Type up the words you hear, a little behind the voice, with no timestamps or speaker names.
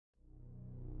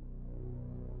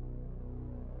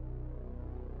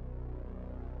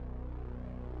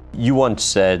You once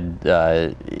said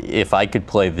if I could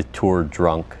play the tour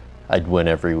drunk, I'd win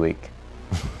every week.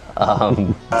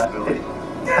 Whoa.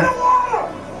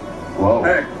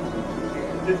 Hey,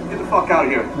 get the fuck out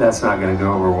of here. That's not going to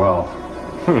go over well.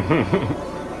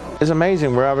 It's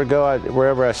amazing where I would go,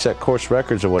 wherever I set course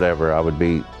records or whatever, I would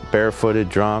be barefooted,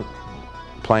 drunk,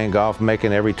 playing golf,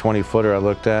 making every 20-footer I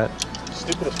looked at.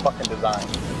 Stupidest fucking design.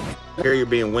 Here you're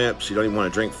being wimps. You don't even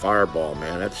want to drink Fireball,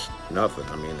 man. That's nothing.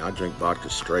 I mean, I drink vodka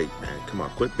straight, man. Come on,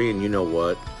 quit being you know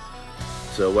what.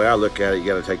 So the way I look at it, you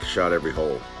got to take a shot every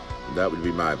hole. That would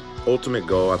be my ultimate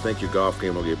goal. I think your golf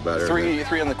game will get better.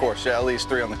 Three on the course, yeah, at least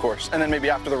 3 on the course. And then maybe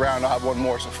after the round, I'll have 1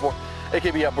 more, so 4. It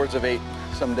could be upwards of 8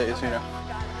 some days, you know.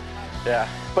 Yeah,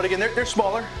 but again, they're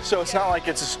smaller, so it's not like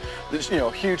it's this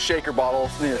huge shaker bottle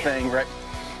thing, right?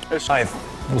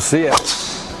 We'll see ya.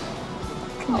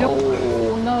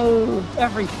 Oh no,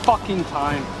 every fucking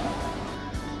time.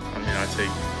 I mean, I take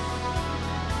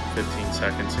 15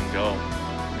 seconds and go,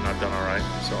 and I've done all right,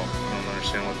 so I don't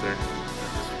understand what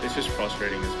it's just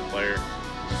frustrating as a player.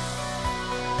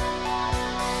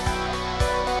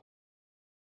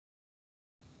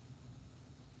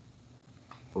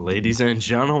 Ladies and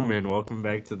gentlemen, welcome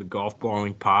back to the Golf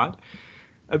Balling Pod.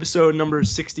 Episode number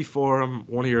 64. I'm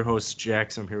one of your hosts,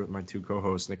 Jax. I'm here with my 2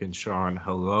 co-hosts, Nick and Sean.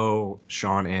 Hello,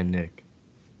 Sean and Nick.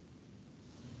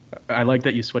 I like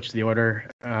that you switched the order.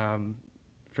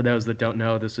 For those that don't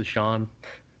know, this is Sean.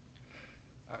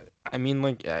 I mean,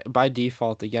 like, by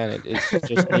default, again, it's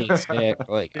just me, it's Nick.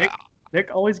 Like,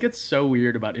 Nick always gets so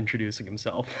weird about introducing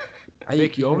himself.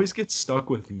 Nick, you always get stuck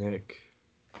with Nick.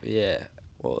 Yeah,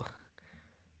 well,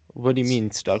 what do you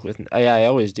mean stuck with? I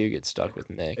always do get stuck with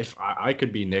Nick. If I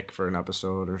could be Nick for an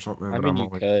episode or something. I mean, you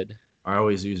could. I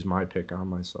always use my pick on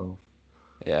myself.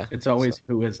 Yeah. It's always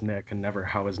who is Nick and never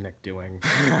how is Nick doing.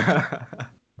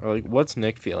 Or like, what's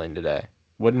Nick feeling today?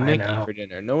 What did Nick eat for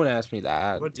dinner? No one asked me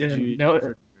that. What did you eat for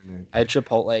dinner? I had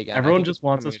Chipotle again. Everyone just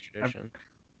wants us.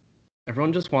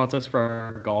 Everyone just wants us for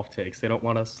our golf takes. They don't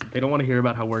want us. They don't want to hear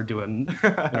about how we're doing in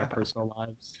our personal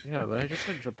lives. Yeah, but I just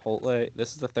had Chipotle.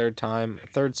 This is the third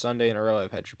Sunday in a row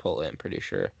I've had Chipotle. I'm pretty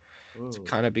sure. Ooh. It's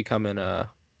kind of becoming a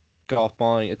golf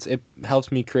balling. It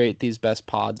helps me create these best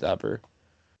pods ever,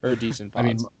 or decent pods. I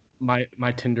mean,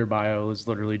 my Tinder bio is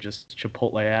literally just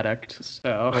Chipotle addict.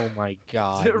 So. Oh my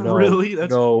god! Is it really?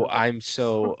 That's no. I'm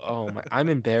so. Oh my! I'm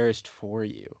embarrassed for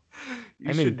you.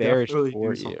 I'm embarrassed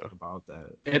for you about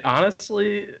that. It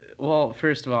honestly, well,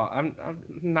 first of all, I'm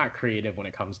not creative when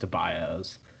it comes to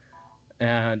bios,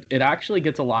 and it actually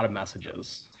gets a lot of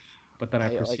messages, but then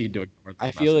I proceed to ignore them.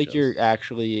 I feel like you're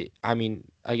actually. I mean,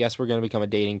 I guess we're gonna become a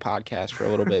dating podcast for a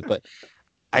little bit, but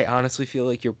I honestly feel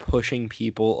like you're pushing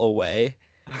people away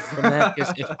from that.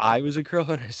 Because if I was a girl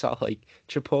and I saw like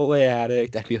Chipotle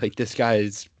addict, I'd be like, this guy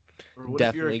is. Or what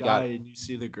definitely if you're a guy and you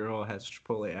see the girl has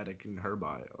Chipotle addict in her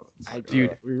bio?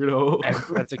 Dude, weirdo.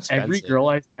 That's expensive.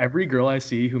 Every girl I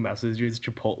see who messages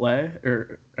Chipotle,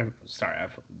 or sorry,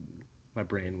 my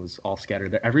brain was all scattered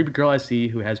there. Every girl I see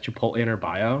who has Chipotle in her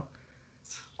bio,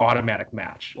 automatic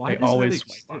match. Why they always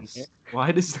swipe on it.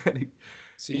 Why does that?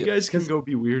 So you guys can go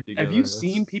be weird together. Have you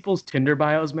seen people's Tinder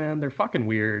bios, man? They're fucking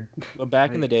weird. Well,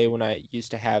 back in the day when I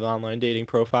used to have online dating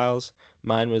profiles,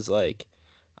 mine was like,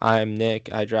 I'm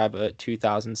Nick. I drive a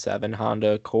 2007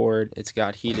 Honda Accord. It's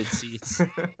got heated seats.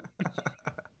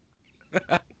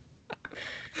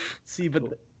 See,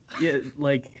 but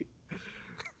like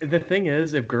the thing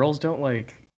is, if girls don't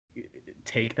like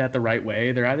take that the right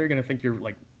way, they're either gonna think you're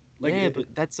like yeah,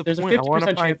 but that's the there's point. a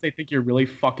 50% chance they think you're really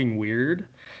fucking weird,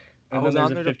 and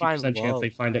then there's a 50% chance they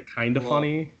find it kind of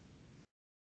funny.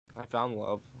 I found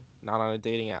love, not on a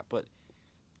dating app, but.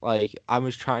 Like, I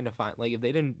was trying to find, like, if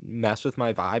they didn't mess with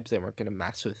my vibes, they weren't going to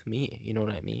mess with me. You know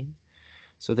what I mean?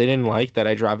 So they didn't like that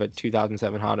I drive a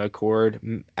 2007 Honda Accord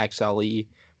XLE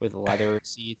with leather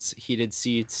seats, heated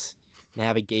seats,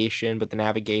 navigation, but the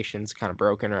navigation's kind of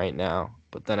broken right now.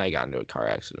 But then I got into a car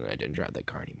accident and I didn't drive that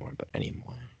car anymore.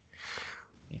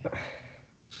 Yeah.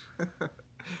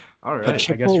 All right. I guess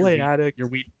you're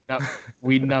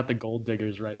weeding out the gold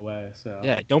diggers right away. So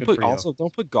yeah, don't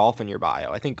put golf in your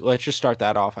bio. I think let's just start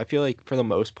that off. I feel like for the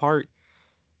most part,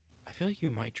 I feel like you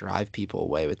might drive people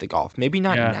away with the golf. Maybe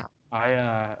not now.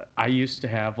 I used to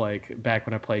have like back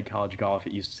when I played college golf,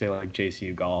 it used to say like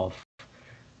JCU golf,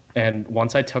 and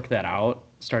once I took that out,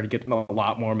 started getting a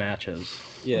lot more matches.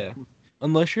 Yeah,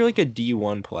 unless you're like a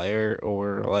D1 player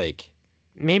or like.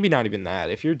 Maybe not even that.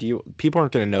 If you're people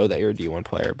aren't going to know that you're a D1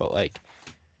 player, but like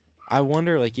I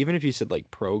wonder like even if you said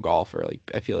like pro golfer, like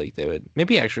I feel like they would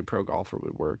maybe actually pro golfer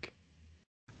would work.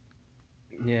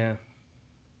 Yeah.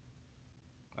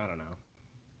 I don't know.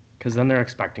 Because then they're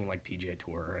expecting like PGA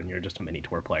Tour, and you're just a mini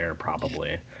tour player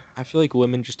probably. I feel like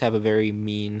women just have a very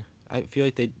mean. I feel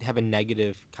like they have a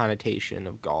negative connotation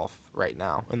of golf right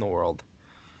now in the world.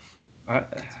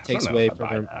 It Takes away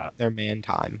from their man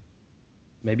time.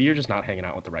 Maybe you're just not hanging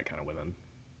out with the right kind of women.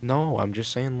 No, I'm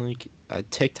just saying like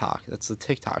TikTok. That's the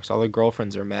TikToks. All their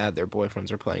girlfriends are mad. Their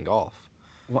boyfriends are playing golf.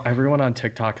 Well, everyone on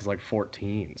TikTok is like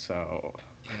 14, so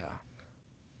yeah.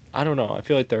 I don't know. I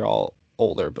feel like they're all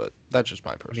older, but that's just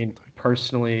my personal thing.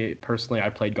 Personally, I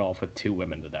played golf with 2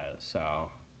 women today,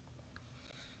 so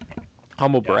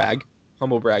humble brag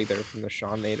there from the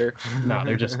Sean Nader. No,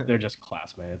 they're just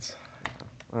classmates.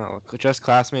 Well, just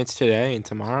classmates today, and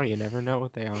tomorrow you never know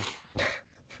what they are.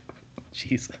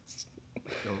 Jesus.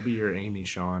 They'll be your Amy,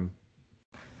 Sean.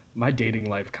 My dating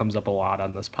life comes up a lot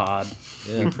on this pod.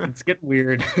 Yeah. It's getting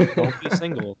weird. Don't be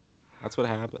single. That's what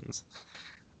happens.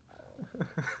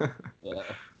 Yeah.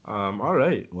 All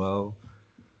right. Well,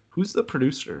 who's the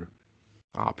producer?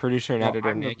 Producer and editor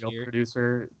I'm Nick the real here.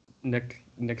 Producer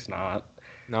Nick's not.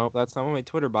 No, that's not what my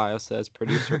Twitter bio says.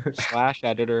 Producer /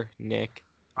 editor Nick.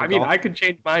 I mean, I could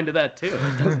change mine to that too.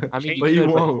 It doesn't I mean, change. but you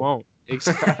could, but you won't.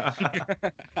 Exactly.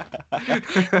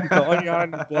 Going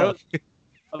on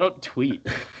I don't tweet,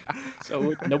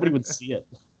 so nobody would see it.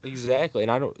 Exactly,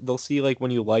 and they'll see like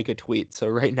when you like a tweet. So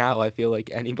right now, I feel like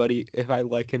anybody, if I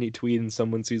like any tweet and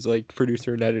someone sees like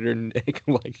producer and editor Nick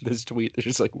like this tweet, they're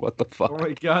just like, what the fuck? Oh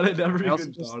my god, I never also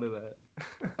even just- thought of that.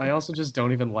 I also just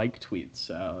don't even like tweets,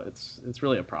 so it's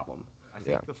really a problem. I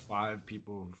think the 5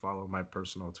 people who follow my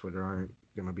personal Twitter aren't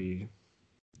gonna be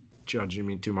judging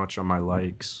me too much on my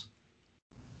likes.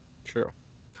 True.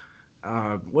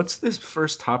 What's this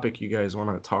first topic you guys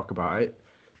want to talk about?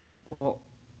 Well,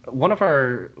 one of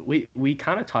our we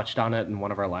kind of touched on it in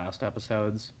one of our last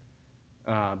episodes,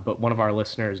 but one of our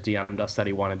listeners DM'd us that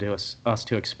he wanted us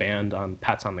to expand on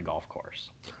pets on the golf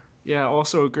course. Yeah,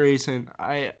 also Grayson,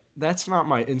 that's not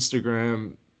my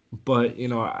Instagram, but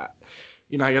I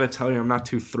gotta tell you, I'm not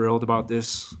too thrilled about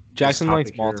this. Jackson this likes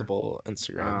topic here. multiple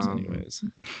Instagrams, anyways.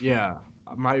 Yeah,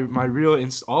 my real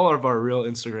all of our real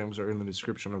Instagrams are in the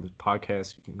description of the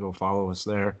podcast. You can go follow us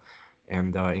there,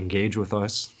 and engage with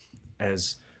us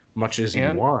as much as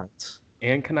you want.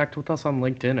 And connect with us on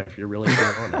LinkedIn if you're really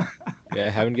feeling it. Yeah, I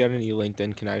haven't got any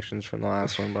LinkedIn connections from the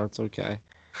last one, but it's okay.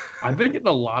 I've been getting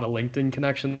a lot of LinkedIn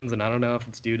connections, and I don't know if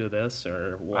it's due to this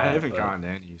or what. I haven't gotten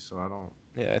any, so I don't.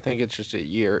 Yeah, I think it's just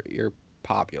you're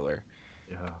popular.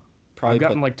 Yeah. Probably I've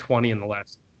gotten like 20 in the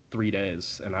last 3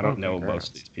 days, and I don't know congrats. most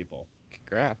of these people.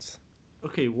 Congrats.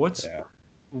 Okay,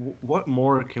 what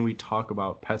more can we talk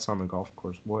about pets on the golf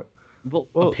course? What? Well,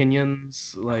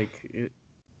 opinions, like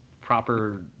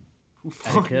proper Who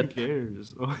fucking etiquette.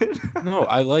 cares? No,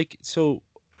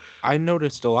 I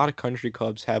noticed a lot of country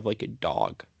clubs have like a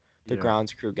dog. The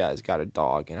grounds crew guys got a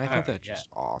dog, and I think that's just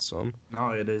awesome.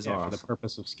 No, it is for awesome. the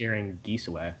purpose of scaring geese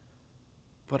away.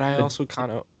 But I also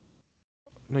kind of.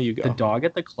 No, you go. The dog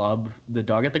at the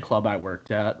club I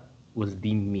worked at was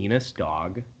the meanest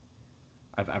dog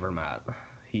I've ever met.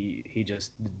 He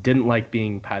just didn't like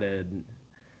being petted.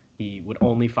 He would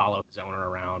only follow his owner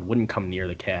around, wouldn't come near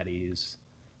the caddies.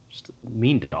 Just a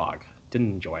mean dog.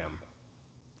 Didn't enjoy him.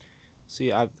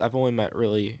 See, I've only met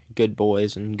really good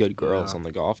boys and good girls on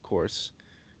the golf course.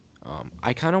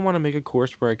 I kind of want to make a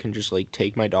course where I can just like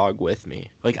take my dog with me.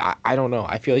 Like I don't know.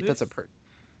 I feel like that's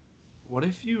What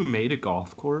if you made a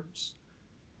golf course,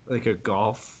 like a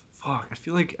golf? Fuck, I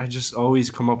feel like I just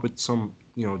always come up with some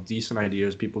decent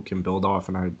ideas people can build off,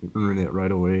 and I ruin it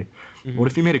right away. Mhm. What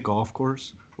if you made a golf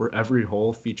course where every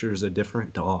hole features a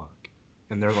different dog,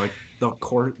 and they're like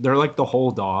they're like the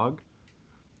whole dog,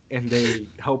 and they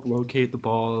help locate the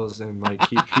balls and like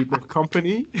keep people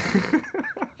company.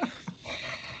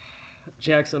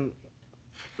 Jackson,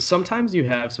 sometimes you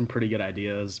have some pretty good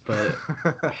ideas, but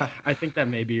I think that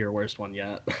may be your worst one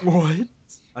yet. What?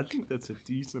 I think that's a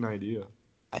decent idea.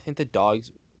 I think the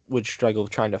dogs would struggle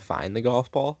trying to find the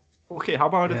golf ball. Okay, how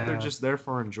about if they're Yeah. just there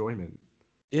for enjoyment?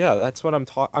 Yeah, that's what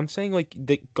I'm saying. Like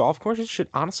the golf courses should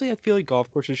honestly, I feel like golf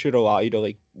courses should allow you to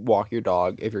like walk your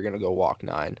dog if you're gonna go walk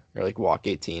 9 or like walk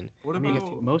 18. What I mean,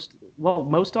 about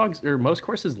most dogs or most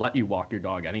courses let you walk your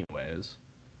dog anyways.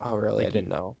 Oh really? I didn't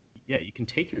know. Yeah, you can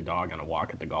take your dog on a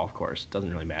walk at the golf course. It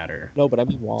doesn't really matter. No, but I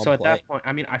mean while So I'm at playing. that point,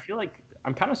 I mean, I feel like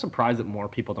I'm kind of surprised that more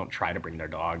people don't try to bring their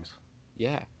dogs.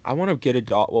 Yeah, I want to get a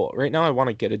dog. Well, right now I want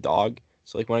to get a dog.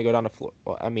 So like when I go down to Florida,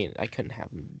 well, I mean I couldn't have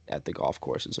them at the golf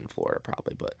courses in Florida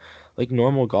probably, but like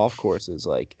normal golf courses,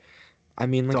 like I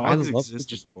mean like dogs I love exist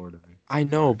just in Florida? I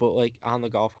know, but like on the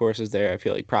golf courses there, I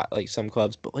feel like like some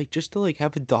clubs, but like just to like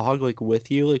have a dog like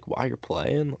with you like while you're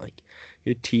playing, like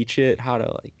you teach it how to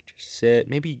like just sit.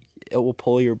 Maybe it will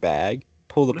pull your bag,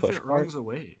 pull the What push if it cart. runs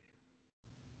away?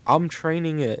 I'm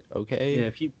training it, okay? Yeah,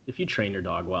 if you train your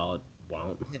dog well, it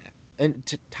won't. And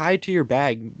to tie it to your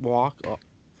bag, walk up.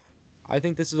 I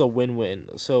think this is a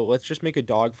win-win. So let's just make a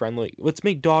dog friendly. Let's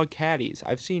make dog caddies.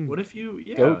 I've seen What if you?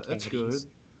 Yeah, Goat that's caddies.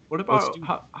 good. What Let's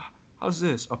about do- how's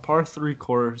this? A par 3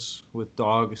 course with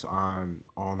dogs on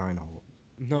all 9 holes.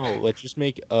 No, let's just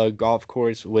make a golf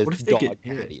course with What if they dog get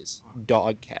hit? caddies.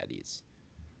 Dog caddies.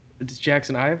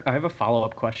 Jackson, I have a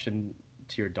follow-up question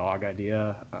to your dog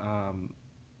idea.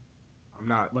 I'm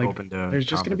not Like, open to. there's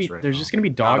just gonna be comments right there's now. just gonna be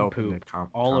Not dog open to poop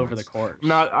all over the comments.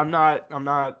 course. I'm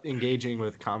not engaging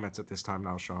with comments at this time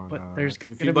now, Sean. But there's if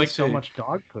gonna you'd be like so to- much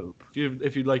dog poop.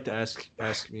 If you'd like to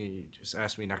ask me, just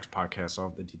ask me next podcast. I'll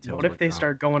have the details. What if they worked out.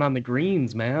 start going on the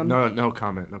greens, man? No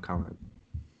comment. No comment.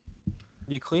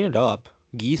 You clean it up.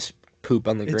 Geese poop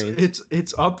on the green.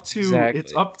 It's up to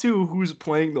Exactly. who's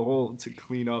playing the hole to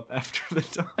clean up after the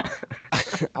dog. I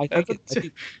think, I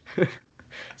think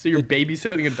So you're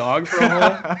babysitting a dog for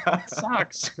a hole?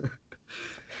 Sucks.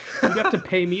 You have to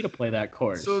pay me to play that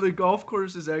course. So the golf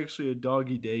course is actually a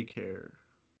doggy daycare,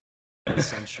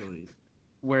 essentially.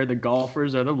 Where the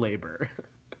golfers are the labor.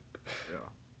 Yeah.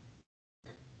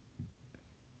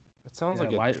 it sounds Yeah,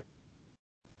 like why- a.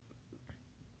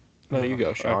 No, you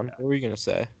go, Sean. Okay. What were you gonna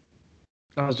say?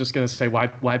 I was just gonna say, why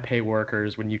pay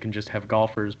workers when you can just have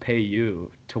golfers pay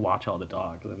you to watch all the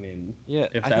dogs? I mean, Yeah,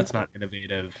 if I that's think not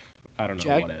innovative, I don't know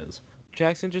Jack- what is.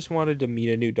 Jackson just wanted to meet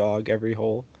a new dog every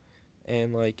hole,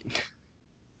 and like,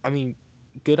 I mean,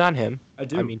 good on him. I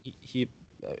do. I mean, he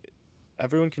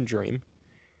everyone can dream.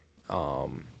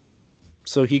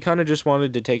 So he kind of just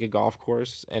wanted to take a golf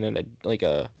course and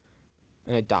an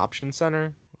adoption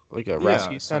center, like a Yeah,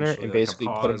 rescue center, essentially, and like a basically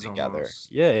put them pause together.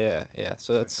 almost. Yeah.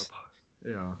 So that's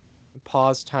yeah.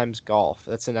 pause times golf.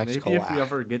 That's the next Maybe if we collab.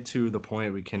 ever get to the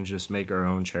point, we can just make our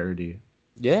own charity,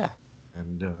 Yeah,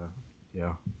 and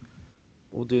yeah,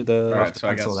 we'll do the. All right, so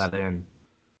I pencil guess that in.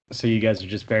 so. You guys are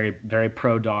just very very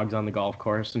pro dogs on the golf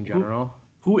course in general.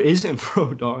 Who isn't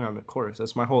pro dog on the course?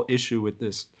 That's my whole issue with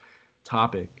this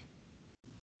topic.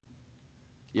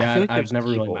 Yeah, feel like I've there's never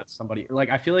really people- met somebody like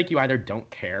I feel like you either don't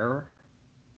care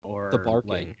or The barking.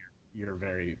 like, you're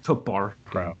very To bark.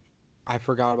 pro. I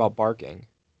forgot about barking.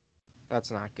 That's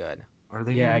not good. Are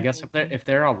they? Yeah, I gonna- guess if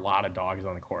there are a lot of dogs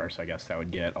on the course, I guess that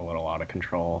would get a little out of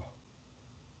control.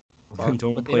 Then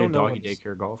don't But they play a don't know doggy it's-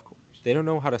 daycare golf course. They don't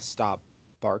know how to stop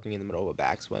barking in the middle of a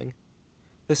backswing.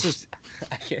 This is.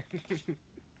 I can't.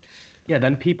 Yeah,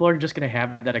 then people are just gonna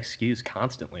have that excuse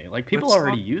constantly. Like people Let's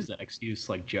already talk- use that excuse,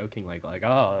 like joking, like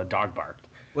oh, a dog barked.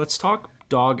 Let's talk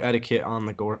dog etiquette on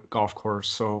the golf course.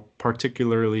 So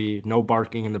particularly, no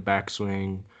barking in the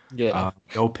backswing. Yeah.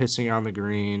 No pissing on the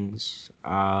greens.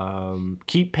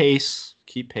 Keep pace.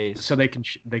 Keep pace. So they can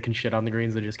shit on the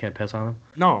greens, they just can't piss on them.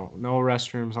 No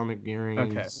restrooms on the greens.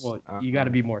 Okay, well you got to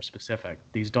be more specific.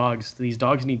 These dogs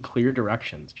need clear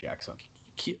directions, Jackson.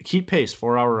 keep pace.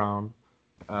 4-hour round.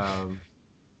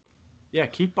 Yeah,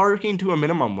 keep barking to a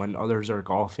minimum when others are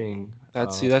golfing.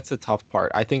 That's the tough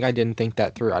part. I think I didn't think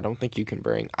that through. I don't think you can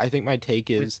bring. I think my take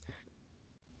is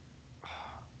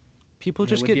people Yeah,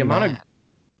 just with get the amount mad.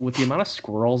 With the amount of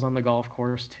squirrels on the golf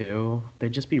course too,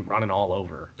 they'd just be running all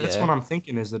over. That's Yeah. what I'm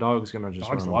thinking. Is the dog's gonna just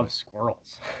Dogs run love away.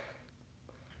 squirrels.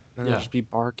 And they'll Yeah. just be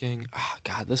barking. Oh,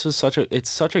 God, this is it's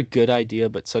such a good idea,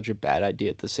 but such a bad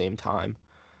idea at the same time.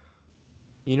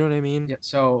 You know what I mean? Yeah,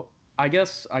 so I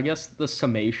guess the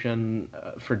summation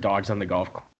for dogs on the golf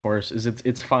course is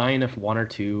it's fine if one or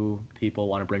two people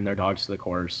want to bring their dogs to the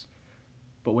course,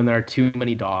 but when there are too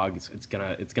many dogs, it's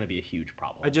gonna be a huge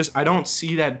problem. I don't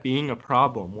see that being a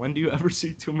problem. When do you ever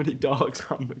see too many dogs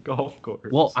on the golf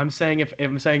course? Well, I'm saying if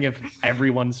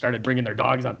everyone started bringing their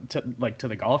dogs on to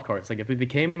the golf course, like if it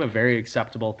became a very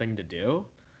acceptable thing to do,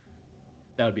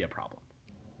 that would be a problem.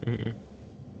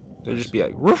 They'll just be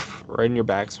like, woof, right in your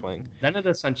backswing. Then it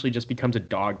essentially just becomes a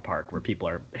dog park where people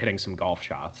are hitting some golf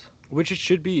shots. Which it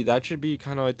should be. That should be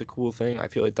kind of like the cool thing. I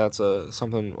feel like that's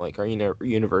something like our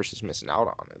universe is missing out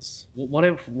on. Is What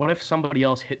if somebody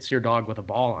else hits your dog with a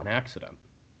ball on accident?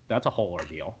 That's a whole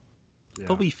ordeal. Yeah.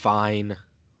 they'll be fine.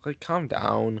 Like, calm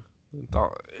down.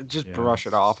 Just Yeah. brush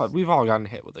it off. We've all gotten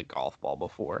hit with a golf ball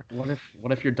before. What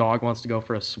if your dog wants to go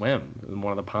for a swim in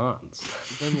one of the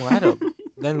ponds? Then let him.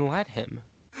 Then let him.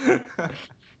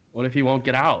 What if he won't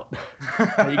get out?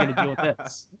 How are you gonna deal with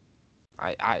this?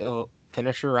 I'll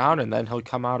finish your round and then he'll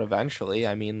come out eventually.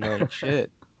 I mean, like,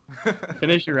 shit.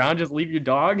 Finish your round, just leave your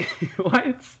dog?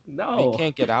 What? No. He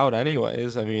can't get out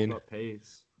anyways. I mean, What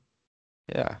pace?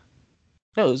 yeah.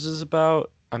 No, this is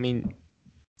about. I mean,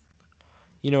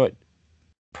 you know what?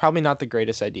 probably not the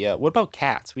greatest idea. What about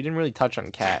cats? We didn't really touch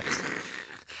on cats.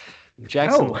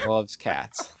 Jackson No. loves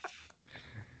cats.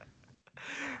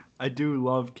 I do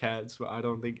love cats, but I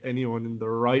don't think anyone in the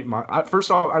right mind.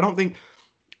 First off, I don't think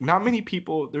not many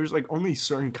people. There's like only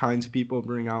certain kinds of people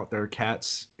bring out their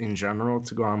cats in general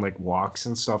to go on like walks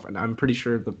and stuff, and I'm pretty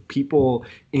sure the people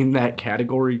in that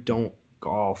category don't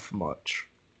golf much.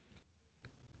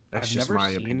 That's just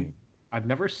my opinion. I've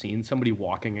never seen somebody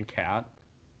walking a cat,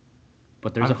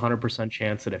 but there's a 100%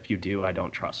 chance that if you do, I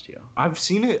don't trust you. I've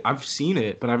seen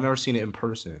it, but I've never seen it in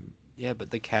person. Yeah,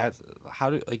 but the cats,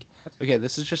 okay,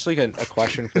 this is just like a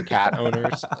question for cat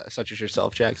owners, such as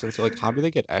yourself, Jackson. So, like, how do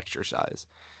they get exercise?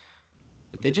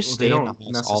 Like, they just stay in the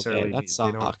house all day. That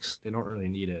sucks. They don't really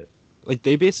need it. Like,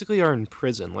 they basically are in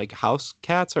prison. Like, house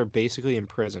cats are basically in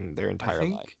prison their entire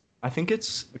life. I think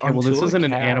it's... Okay, well, this isn't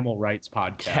an animal rights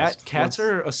podcast. Cats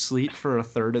are asleep for a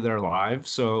third of their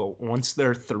lives, so once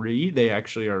they're 3, they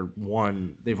actually are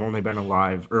 1. They've only been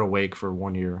alive or awake for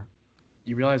 1 year.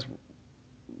 You realize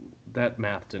that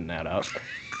math didn't add up.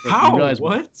 How? You realize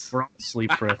What? We're all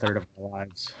asleep for a third of our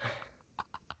lives.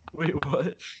 Wait,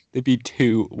 what? They'd be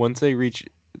 2. Once they reach...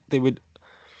 They would...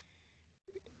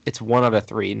 It's 1 out of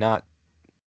 3, not...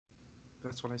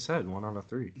 That's what I said. 1 out of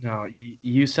 3. No,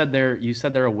 you said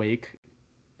they're awake,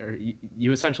 or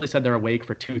you essentially said they're awake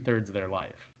for 2/3 of their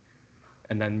life,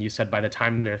 and then you said by the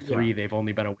time they're 3, they've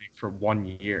only been awake for 1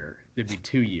 year. It'd be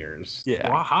 2 years. Yeah.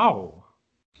 Wow, how?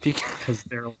 Because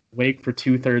they're awake for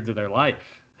 2/3 of their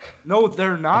life. No,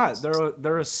 they're not.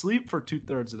 They're asleep for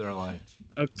 2/3 of their life.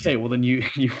 Okay, well then you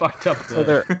fucked up.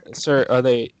 Are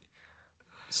they?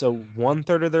 So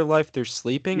 1/3 of their life they're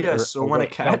sleeping. Yes. So when a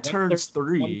cat turns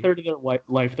 3, 1/3 of their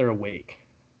life they're awake.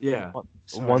 Yeah.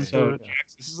 One So third.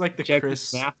 This is like the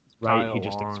Jackson's Chris. math is right. Kyle He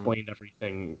just Long. explained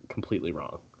everything completely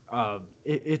wrong.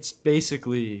 It's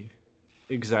basically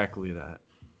exactly that.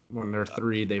 When they're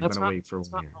 3, they've been awake for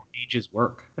 1 year. How ages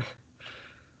work.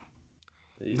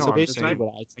 No, So I'm basically,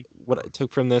 saying- what I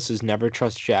took from this is never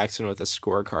trust Jackson with a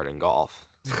scorecard in golf.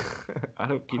 I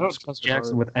don't keep I don't trust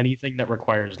Jackson with anything that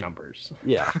requires numbers.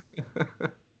 Yeah.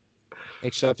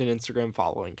 Except an Instagram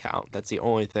following count. That's the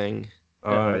only thing.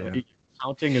 Yeah.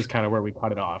 Counting is kind of where we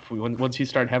cut it off. Once you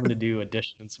start having to do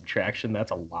addition and subtraction,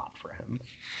 that's a lot for him.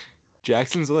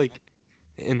 Jackson's like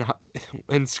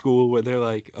in school where they're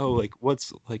like, oh, like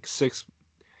what's like 6?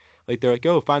 Like they're like,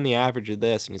 oh, find the average of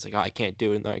this, and he's like, oh, I can't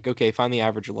do it. And they're like, okay, find the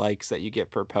average of likes that you get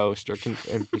per post,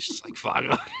 and he's just like, fuck.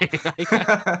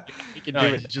 He can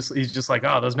do it. He's just like,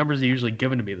 oh, those numbers are usually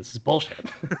given to me. This is bullshit.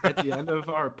 At the end of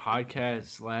our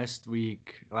podcast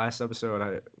last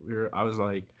episode, I was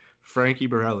like, Frankie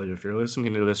Borelli, if you're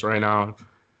listening to this right now.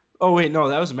 Oh wait, no,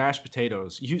 that was mashed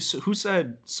potatoes. Who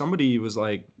said? Somebody was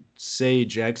like, say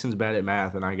Jackson's bad at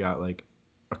math, and I got like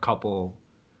a couple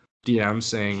DMs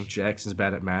saying Jackson's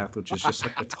bad at math, which is just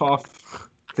like a tough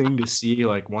thing to see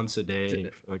like once a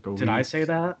day. Like a Did week. I say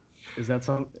that? Is that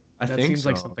something? I that think seems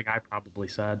like so. something I probably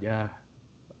said. Yeah.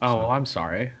 Oh, well, I'm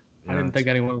sorry. Yeah, I didn't think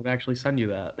anyone would actually send you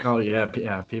that. Oh yeah.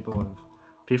 People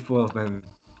have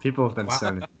been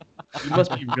sending. You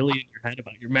must be really in your head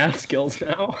about your math skills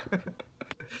now.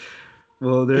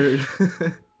 Well, they're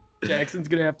Jackson's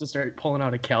gonna have to start pulling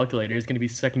out a calculator. He's gonna be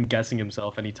second guessing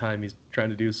himself anytime he's trying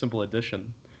to do simple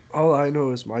addition. all I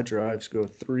know is my drives go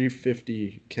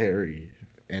 350 carry,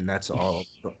 and that's all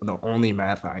the only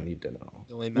math I need to know.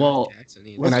 The only math Well, Jackson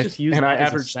needs. let's And just use I that as a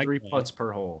average 3 segue. putts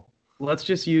per hole. Let's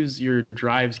just use your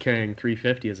drives carrying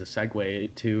 350 as a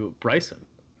segue to Bryson.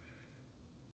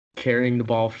 Carrying the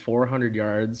ball 400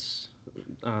 yards.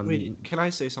 Wait, can I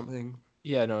say something?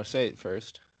 Yeah, no, say it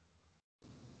first.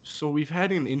 So we've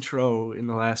had an intro in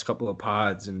the last couple of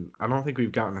pods, and I don't think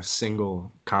we've gotten a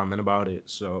single comment about it.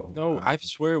 So No, I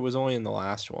swear it was only in the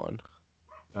last one.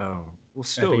 oh well,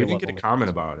 still think we it didn't was get a only- comment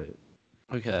about it.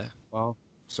 Okay. Well,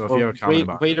 So if you have a comment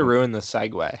about way it, to ruin the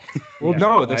segue. well, yeah,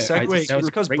 no, the I segue that was is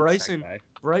a because great Bryson, segue.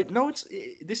 right? No,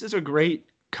 this is a great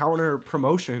counter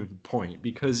promotion point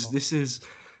because this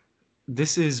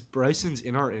is Bryson's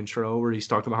in our intro where he's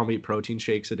talking about how many protein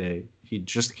shakes a day. He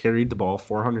just carried the ball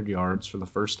 400 yards for the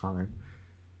first time.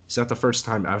 Is that the first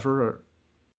time ever? Or,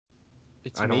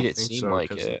 It's I made don't it think seem so, like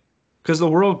 'cause- it. Because the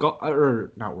world golf,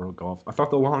 or not world golf, I thought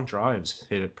the long drives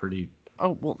hit it pretty,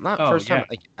 Oh well, not Oh, first time yeah.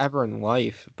 like ever in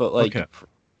life, but like Okay.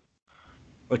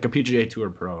 like a PGA Tour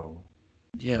pro.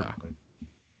 yeah,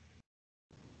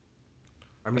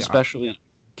 I mean, especially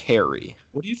carry.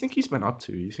 what do you think he's been up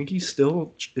to? You think he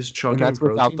still is And chugging that's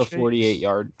without protein the shakes?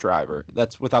 48-yard driver.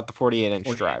 That's without the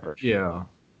 48-inch driver. Yeah.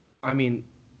 I mean,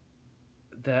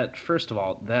 that first of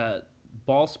all, that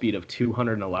ball speed of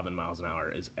 211 miles an hour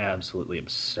is absolutely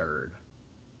absurd.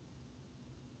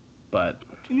 But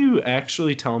Can you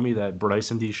actually tell me that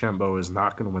Bryson DeChambeau is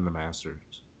not going to win the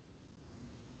Masters?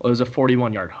 it was a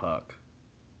 41-yard hook.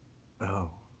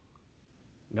 Oh.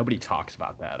 Nobody talks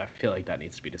about that. I feel like that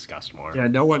needs to be discussed more. Yeah,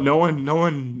 no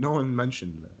one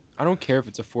mentioned that. I don't care if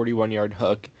it's a 41-yard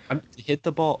hook. I'm- To hit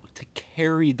the ball, to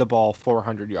carry the ball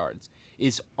 400 yards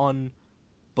is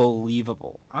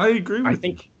unbelievable. I agree with I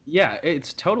think, yeah,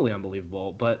 it's totally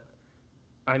unbelievable. But,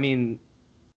 I mean,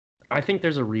 I think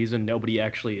there's a reason nobody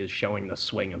actually is showing the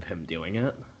swing of him doing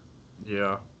it. you.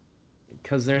 Yeah.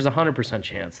 Because there's a 100%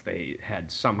 chance they had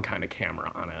some kind of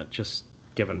camera on it, just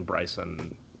given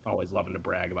Bryson always loving to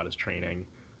brag about his training.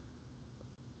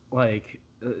 Like,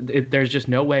 there's just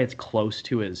no way it's close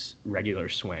to his regular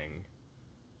swing.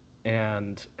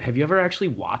 And have you ever actually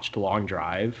watched Long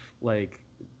Drive? Like,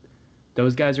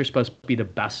 those guys are supposed to be the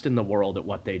best in the world at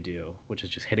what they do, which is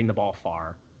just hitting the ball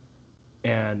far.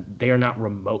 And they are not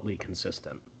remotely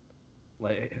consistent.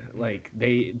 Like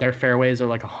their fairways are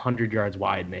like 100 yards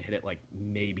wide, and they hit it like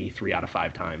maybe 3 out of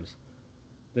 5 times.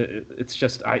 It's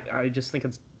just I just think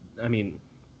it's. I mean,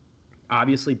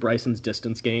 obviously Bryson's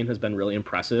distance gain has been really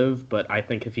impressive, but I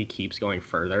think if he keeps going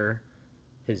further,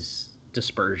 his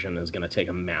dispersion is going to take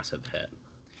a massive hit.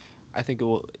 I think it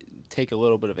will take a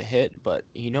little bit of a hit, but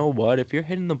you know what? If you're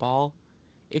hitting the ball,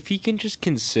 if he can just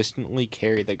consistently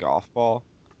carry the golf ball,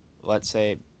 let's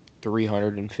say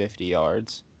 350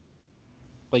 yards,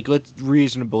 like let's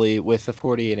reasonably with a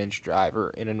 48-inch driver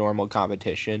in a normal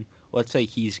competition, let's say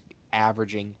he's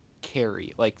averaging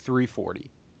carry, like 340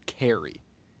 carry.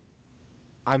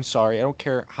 I'm sorry, I don't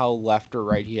care how left or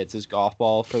right he hits his golf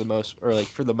ball for the most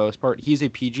part. He's a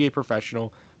PGA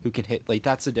professional who can hit, like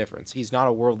that's the difference. He's not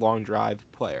a world long drive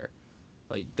player.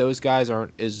 Like those guys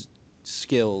aren't as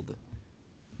skilled.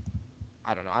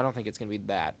 I don't know. I don't think it's going to be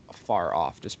that far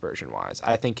off dispersion wise.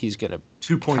 I think he's going to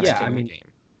 2 points. Yeah, in I the mean,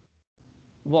 game.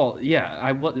 Well, yeah,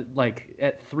 I would like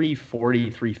at 340,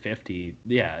 350.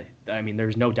 Yeah, I mean,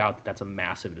 there's no doubt that that's a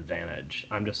massive advantage.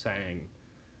 I'm just saying,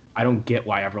 I don't get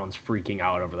why everyone's freaking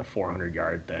out over the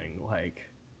 400-yard thing. Like,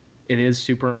 it is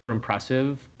super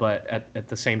impressive, but at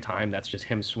the same time, that's just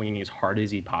him swinging as hard as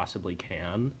he possibly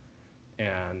can,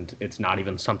 and it's not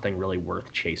even something really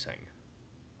worth chasing.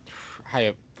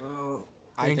 I Thanks,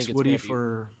 think it's Woody, gonna be-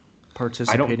 for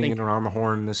participating think- in Around the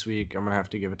Horn this week. I'm gonna have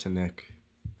to give it to Nick.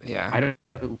 Yeah.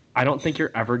 I don't think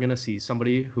you're ever gonna see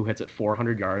somebody who hits it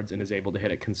 400 yards and is able to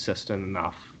hit it consistent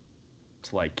enough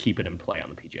to like keep it in play on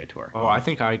the PGA Tour. Oh, I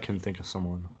think I can think of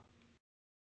someone.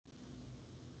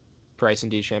 Bryson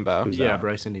DeChambeau. Who's Yeah, that?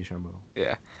 Bryson DeChambeau.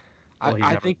 Yeah. Well,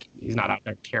 I think he's not out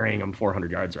there carrying him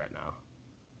 400 yards right now.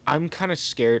 I'm kind of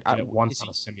scared. Did it once on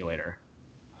a simulator.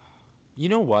 You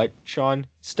know what, Sean?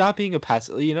 Stop being a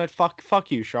pessimist. You know what?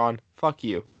 Fuck you, Sean. Fuck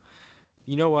you.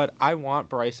 You know what? I want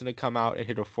Bryson to come out and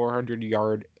hit a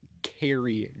 400-yard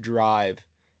carry drive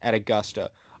at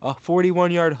Augusta. A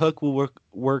 41-yard hook will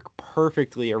work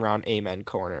perfectly around Amen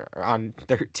Corner on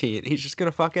 13. He's just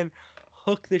gonna fucking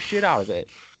hook the shit out of it.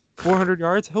 400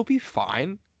 yards, he'll be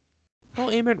fine.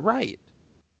 He'll aim it right.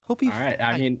 He'll be All right.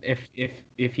 fine. I mean,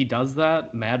 if he does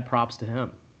that, mad props to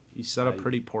him. He set up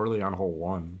pretty poorly on hole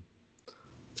 1.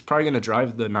 It's probably gonna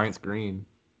drive the 9th green.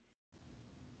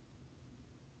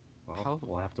 Well,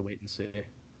 we'll have to wait and see.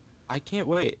 I can't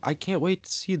wait. I can't wait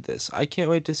to see this. I can't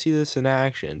wait to see this in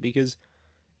action because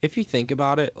if you think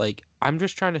about it, like I'm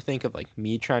just trying to think of like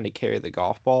me trying to carry the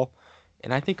golf ball,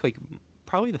 and I think like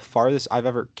probably the farthest I've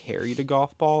ever carried a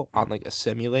golf ball on like a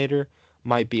simulator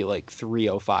might be like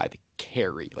 305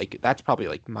 carry. Like that's probably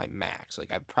like my max.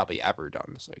 Like I've probably ever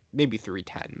done this. Like maybe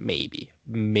 310,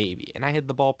 maybe. And I hit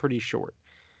the ball pretty short,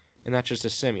 and that's just a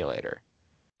simulator.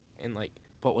 And like,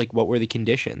 but like, what were the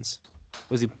conditions?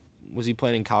 Was he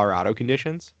playing in Colorado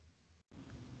conditions?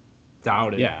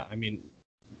 Doubt it. Yeah, I mean,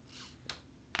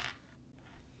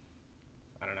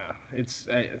 I don't know. It's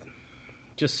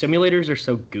just simulators are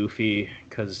so goofy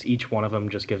because each one of them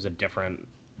just gives a different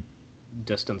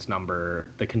distance number.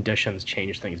 The conditions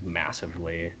change things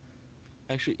massively.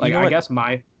 Actually, Like, you know I what? guess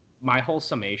my whole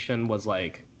summation was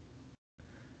like,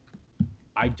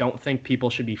 I don't think people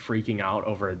should be freaking out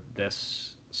over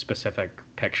this specific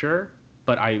picture,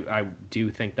 but I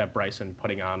do think that Bryson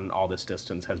putting on all this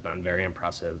distance has been very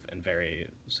impressive and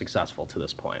very successful to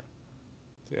this point.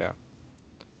 Yeah.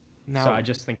 Now, So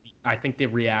I think the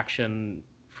reaction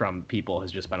from people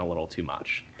has just been a little too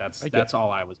much. That's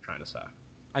all I was trying to say.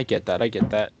 I get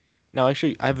that. Now,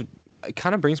 actually, it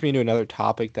kind of brings me to another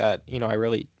topic that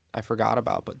I forgot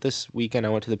about. But this weekend I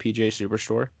went to the PGA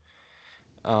Superstore,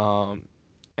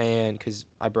 and because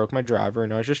I broke my driver,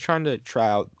 and I was just trying to try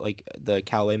out like the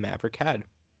Callaway Maverick head.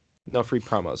 No free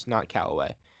promos, not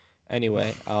Callaway.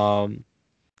 Anyway,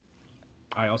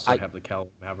 I also I- have the Cal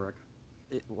Maverick.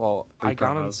 Well, Three I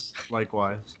got on. promos.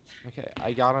 Likewise. Okay,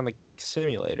 I got on the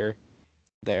simulator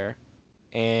there,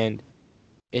 and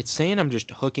it's saying I'm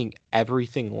just hooking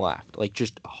everything left, like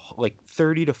just like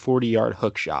 30 to 40 yard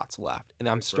hook shots left, and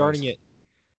I'm Like starting Bryson. it.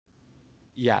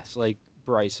 Yes, like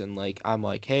Bryson, like I'm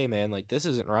like, hey man, like this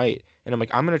isn't right, and I'm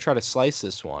like, I'm gonna try to slice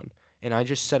this one, and I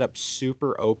just set up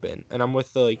super open, and I'm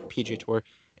with the like PJ Tour,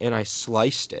 and I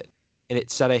sliced it, and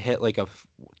it said I hit like a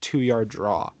 2 yard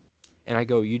draw, and I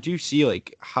go, you do see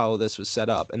like how this was set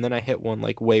up, and then I hit one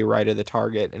like way right of the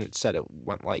target, and it said it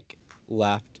went like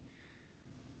left.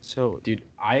 So Dude,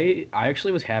 I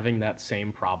actually was having that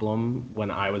same problem when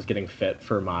I was getting fit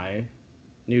for my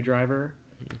new driver.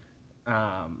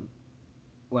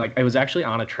 Like it was actually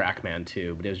on a TrackMan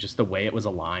too, but it was just the way it was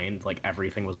aligned. Like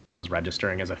everything was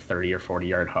registering as a 30 or 40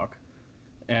 yard hook,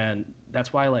 and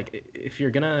that's why like if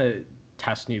you're gonna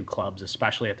test new clubs,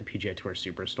 especially at the PGA Tour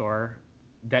Superstore,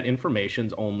 that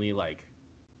information's only like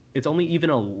it's only even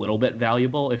a little bit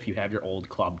valuable if you have your old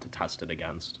club to test it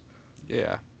against.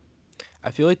 yeah. I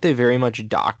feel like they very much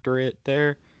doctor it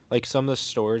there. Like some of the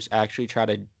stores actually try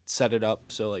to set it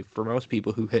up so like for most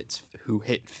people who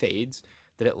hit fades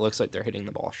that it looks like they're hitting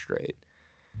the ball straight.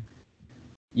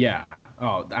 Yeah.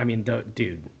 Oh, I mean,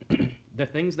 dude, the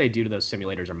things they do to those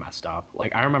simulators are messed up.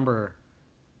 Like I remember,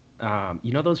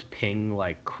 you know those ping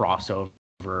like crossover,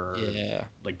 Yeah.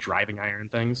 like driving iron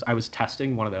things. I was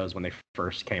testing one of those when they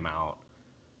first came out.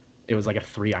 It was like a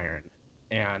 3-iron,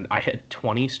 and I hit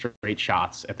 20 straight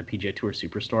shots at the PGA Tour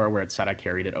Superstore where it said I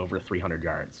carried it over 300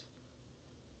 yards.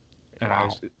 And I Wow.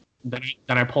 was,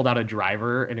 then I pulled out a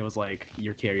driver and it was like,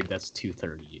 you're carried this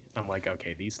 230. I'm like,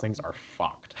 okay, these things are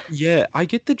fucked. Yeah, I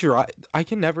get the drive. I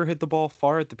can never hit the ball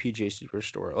far at the PGA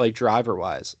Superstore, like driver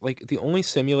wise. Like the only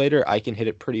simulator I can hit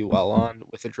it pretty well on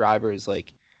with a driver is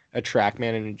like a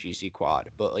TrackMan and a GC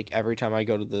quad. But like every time I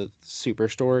go to the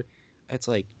Superstore, it's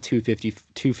like 250,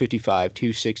 255,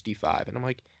 265, and I'm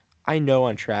like, I know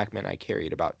on TrackMan I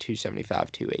carried about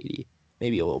 275, 280,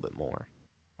 maybe a little bit more.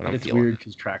 When I'm It's feeling weird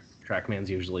because TrackMan's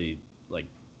usually like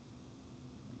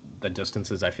the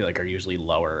distances I feel like are usually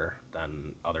lower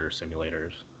than other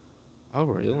simulators. Oh,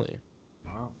 really?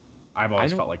 Wow. I've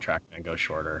always know- felt like TrackMan goes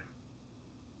shorter.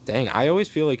 Dang, I always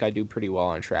feel like I do pretty well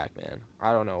on TrackMan.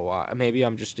 I don't know why. Maybe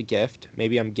I'm just a gift.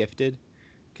 Maybe I'm gifted.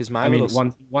 Because my I mean,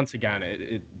 little, once again,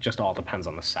 it just all depends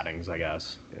on the settings, I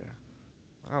guess. yeah,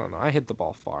 I don't know. I hit the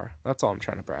ball far. That's all I'm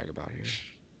trying to brag about here.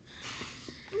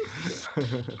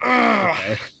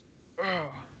 Okay.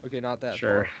 Okay, not that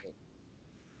Sure. far, but-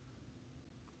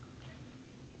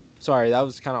 Sorry, that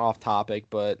was kind of off topic,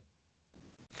 but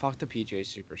fuck the PGA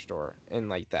Superstore and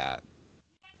like that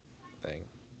thing.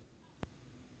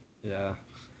 Yeah.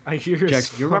 I hear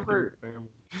Jack, you remember- family.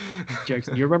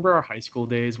 Jackson, you remember our high school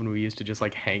days when we used to just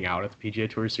like hang out at the PGA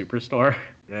Tour Superstore?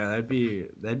 Yeah, that'd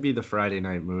be the Friday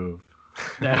night move.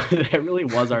 That really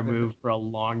was our move for a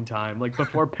long time. Like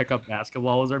before pickup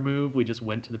basketball was our move, we just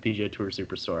went to the PGA Tour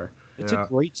Superstore. It's Yeah. a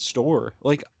great store.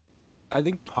 Like, I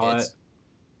think Putt, it's-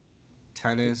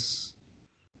 tennis,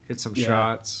 hit some Yeah.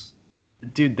 shots.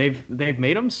 Dude, they've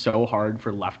made them so hard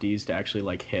for lefties to actually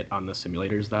like hit on the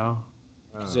simulators though.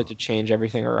 Oh. you have to change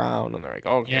everything around, and they're like,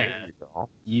 okay, Yeah. here you go.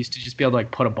 You used to just be able to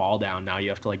like put a ball down. Now you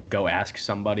have to like go ask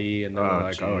somebody, and then they're Oh,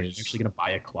 like, "Oh, are you jeez. actually gonna buy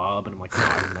a club?" And I'm like, "No,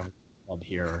 I don't have a club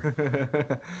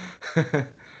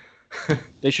here."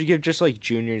 They should give just like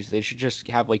juniors. They should just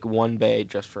have like one bay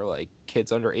just for like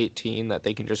kids under 18 that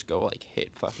they can just go like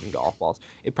hit fucking golf balls.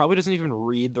 It probably doesn't even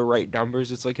read the right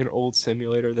numbers. It's like an old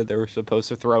simulator that they were supposed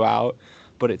to throw out,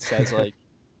 but it says like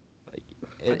I'd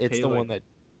it's pay, the like- one that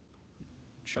I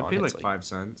Sean paid hits, like 5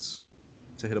 cents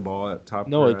to hit a ball at top.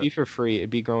 No, it'd be for free.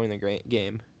 It'd be growing the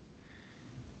game.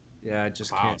 Yeah, I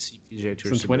just Wow. can't see PGA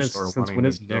Tour Since when is- Superstore since wanting when to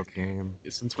is grow Nick- game.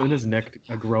 Since when is Nick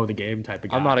a grow the game type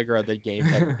of guy? I'm not a grow the game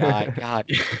type of guy.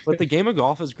 God, but the game of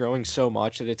golf is growing so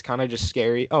much that it's kind of just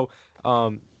scary. Oh,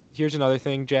 here's another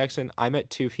thing, Jackson. I met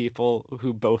two people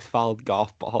who both followed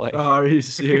golf balling. Oh, are you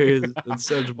serious? That's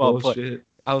such Well, but- bullshit.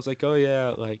 I was like, oh yeah,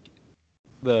 like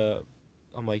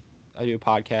I'm like, I do a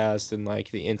podcast and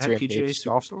like the At Instagram PGA page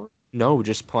golf. Superstore? No,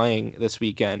 just playing this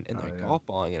weekend and Oh, they're yeah. golf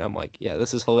balling, and I'm like, yeah,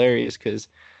 this is hilarious because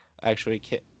actually,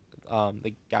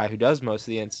 the guy who does most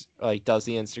of the does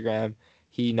the Instagram,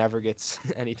 he never gets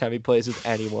anytime he plays with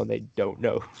anyone they don't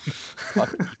know.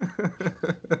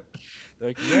 They're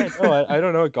like, yeah, no, I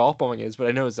don't know what golf balling is, but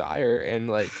I know Zaire, and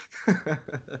like,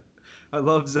 I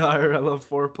love Zaire. I love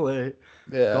foreplay.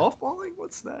 yeah, Golf balling?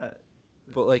 What's that?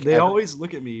 but like, They always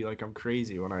look at me like I'm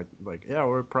crazy when I like. Yeah,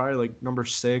 we're probably like number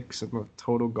 6 in the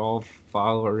total golf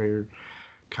follower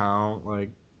count.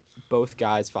 Like, both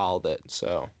guys followed it.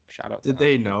 So shout out. Did to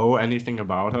they know anything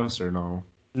about us or no?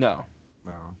 them. No,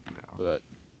 No. but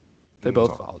they That's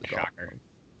both all. followed the golf.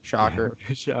 Shocker. Shocker.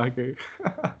 Shocker.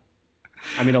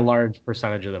 I mean, a large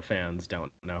percentage of the fans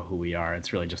don't know who we are.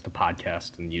 It's really just the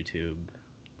podcast and YouTube.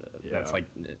 That's Yeah. like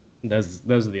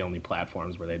those are the only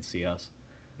platforms where they'd see us.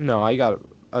 No, I got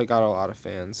a lot of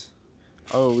fans.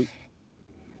 Oh,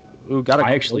 we got a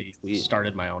I actually tweet.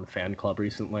 started my own fan club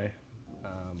recently.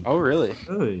 Oh, really?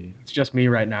 Really? It's just me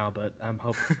right now, but I'm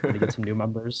hoping to get some new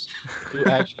members. Dude,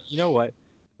 actually, you know what?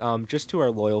 Just to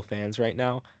our loyal fans right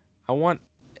now, I want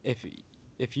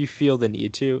if you feel the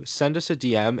need to, send us a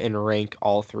DM and rank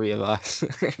all three of us.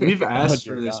 We've asked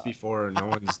dear for this God. before and no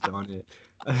one's done it.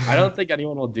 I don't think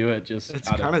anyone will do it. Just It's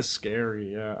out kind of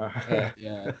scary, yeah.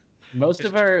 yeah. Most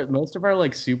of our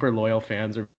like super loyal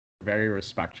fans are very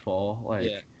respectful. Like,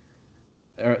 Yeah.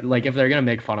 or, like if they're gonna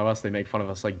make fun of us, they make fun of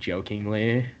us like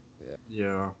jokingly.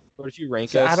 Yeah. But if you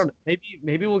rank So us, I don't.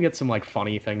 Maybe we'll get some like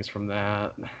funny things from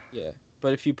that. yeah.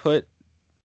 But if you put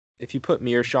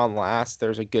me or Sean last,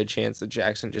 there's a good chance that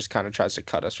Jackson just kind of tries to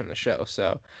cut us from the show.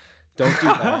 So don't do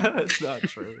that. That's not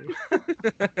true.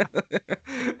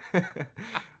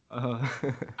 uh,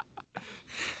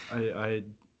 I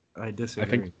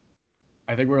disagree.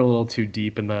 I think we're a little too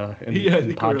deep in the Yeah, I in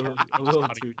the think we're podcast. a little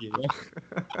too deep.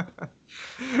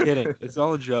 Kidding. It's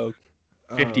all a joke.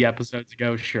 50 episodes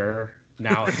ago, sure.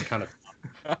 Now it's kind of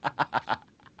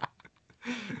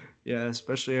Yeah,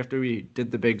 especially after we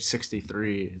did the big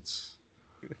 63. It's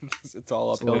It's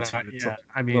all It's a little uphill. too- it's yeah.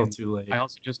 I a little mean, too late. I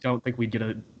also just don't think we'd get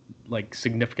a like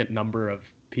significant number of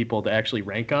people to actually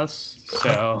rank us.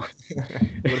 So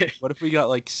What if we got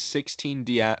like 16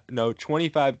 no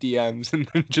 25 DMs and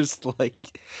then just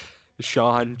like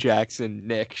Sean, Jackson,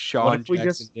 Nick, Sean, if we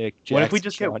Jackson, just- Nick, what if we Jackson,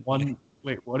 just Sean, get one?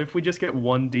 Wait, what if we just get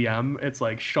one DM? It's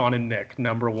like Sean and Nick,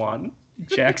 number 1,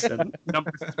 Jackson,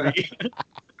 number 3.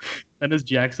 Then is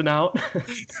Jackson out?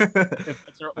 If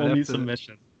that's our I'd only have to-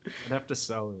 submission. I'd have to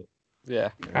sell it. Yeah,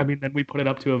 I mean, then we put it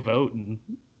up to a vote, and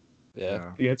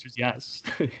yeah. the answer is yes.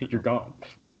 You're gone.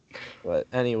 But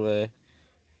anyway,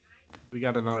 We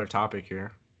got another topic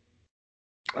here.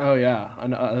 Oh yeah,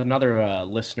 another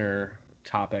listener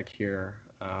topic here.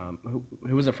 Who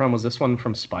was it from? Was this one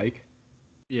from Spike?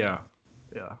 Yeah.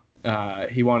 Yeah.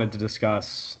 He wanted to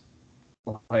discuss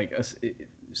like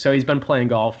so he's been playing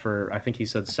golf for I think he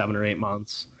said 7 or 8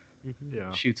 months.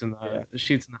 Yeah. Shoots in the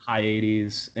high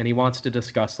 80s, and he wants to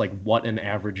discuss like what an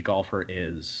average golfer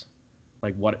is,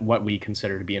 like what we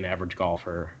consider to be an average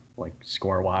golfer, like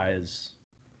score wise,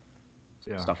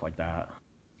 Yeah. stuff like that.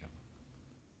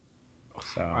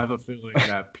 So I have a feeling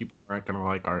that people aren't gonna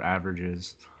like our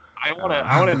averages. I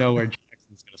want to know where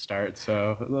Jackson's gonna start.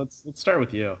 So let's start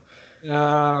with you.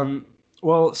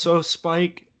 Well, so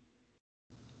Spike's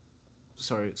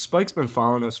been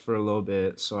following us for a little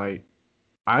bit, so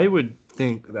I would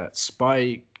think that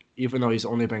Spike, even though he's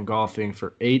only been golfing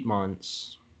for 8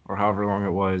 months or however long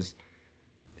it was,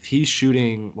 if he's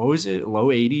shooting, what was it, low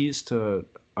 80s to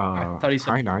I thought he said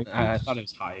high 90s? I thought it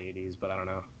was high 80s, but I don't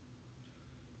know.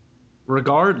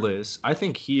 Regardless, I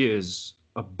think he is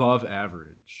above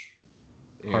average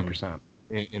 100%.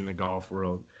 in the golf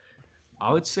world.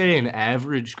 I would say an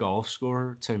average golf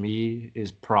score to me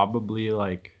is probably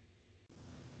like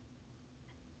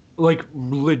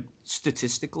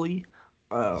statistically.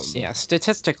 yeah,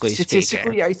 statistically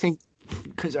Statistically, I think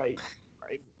because I'm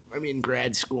in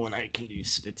grad school and I can do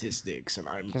statistics and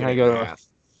I'm Can good I at go to- math.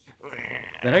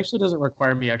 That actually doesn't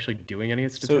require me actually doing any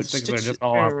statistics. They're just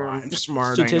all online. I'm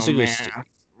smart. Statistically, I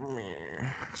know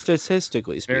math.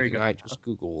 statistically Very speaking, good. I just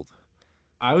googled.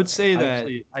 I would say that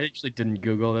I actually didn't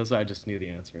Google this. I just knew the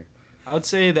answer. I would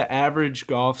say the average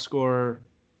golf score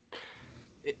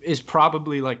is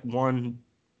probably like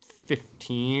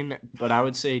 115, but I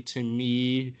would say to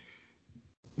me,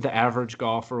 the average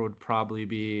golfer would probably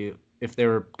be, if they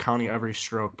were counting every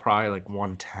stroke, probably like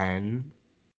 110.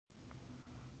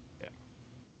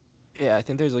 Yeah, I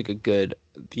think there's like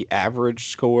the average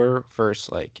score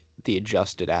versus like the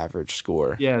adjusted average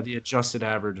score. Yeah, the adjusted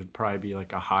average would probably be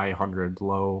like a high 100,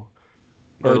 low.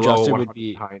 Or or low adjusted would 100,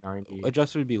 be high 90.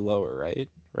 adjusted would be lower, right?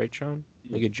 Right, Sean?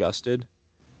 Like adjusted,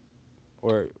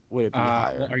 or would it be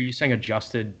higher? Are you saying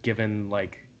adjusted given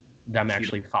like them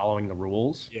actually following the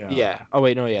rules? Yeah. Oh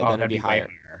wait, no, yeah, then it'd be way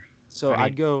higher. So I mean,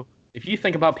 I'd go. If you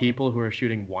think about people who are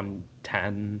shooting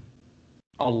 110,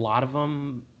 a lot of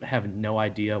them have no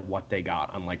idea what they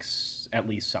got on like at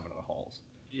least 7 of the holes.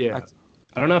 Yeah.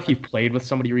 I don't know if you've played with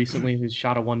somebody recently who's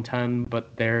shot a 110,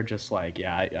 but they're just like,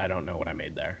 yeah, I don't know what I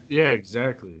made there. Yeah,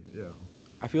 exactly. Yeah.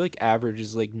 I feel like average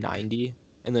is like 90,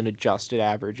 and then adjusted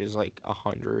average is like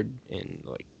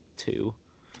 102.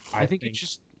 I think it's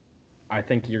just. I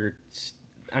think you're.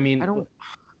 I mean, I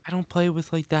don't play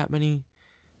with like that many.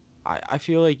 I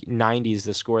feel like 90 is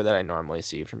the score that I normally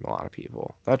see from a lot of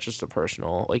people. That's just a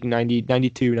personal, like 90,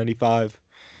 92, 95.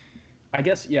 I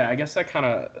guess that kind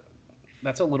of,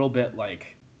 that's a little bit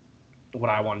like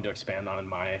what I wanted to expand on in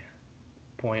my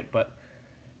point, but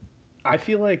I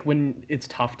feel like when it's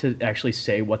tough to actually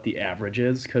say what the average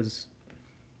is, because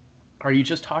are you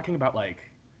just talking about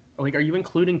like are you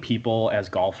including people as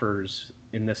golfers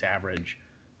in this average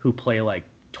who play like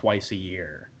twice a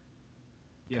year?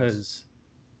 Because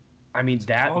I mean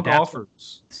that's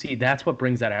golfers. See, that's what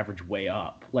brings that average way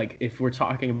up. Like if we're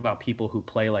talking about people who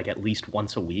play like at least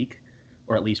once a week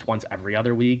or at least once every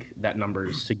other week, that number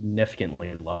is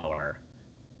significantly lower.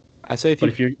 I say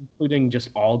if you're including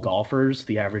just all golfers,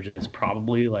 the average is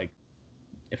probably like,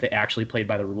 if they actually played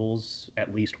by the rules,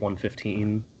 at least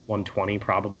 115, 120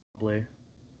 probably.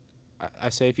 I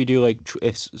say if you do like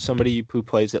if somebody who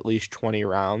plays at least 20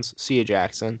 rounds, Sia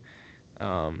Jackson,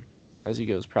 as he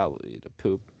goes probably to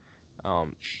poop.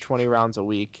 20 rounds a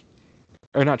week,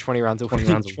 or not 20 rounds a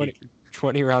week,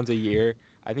 20 rounds a year.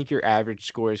 I think your average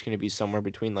score is going to be somewhere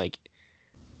between like,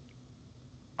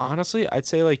 honestly, I'd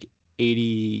say like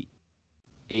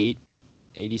 88,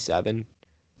 87.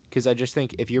 Because I just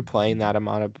think if you're playing that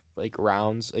amount of like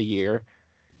rounds a year,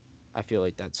 I feel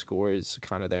like that score is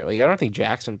kind of there. Like I don't think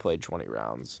Jackson played 20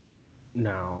 rounds.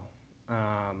 No.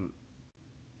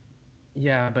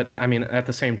 Yeah, but I mean, at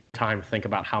the same time, think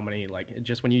about how many, like,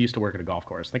 just when you used to work at a golf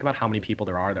course, think about how many people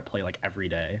there are that play, like, every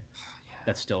day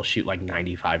that still shoot, like,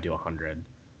 95 to 100.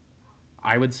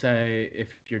 I would say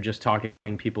if you're just talking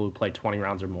people who play 20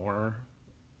 rounds or more,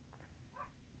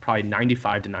 probably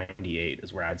 95 to 98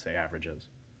 is where I'd say average is.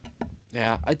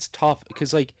 Yeah, it's tough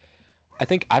because, like, I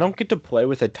think I don't get to play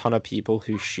with a ton of people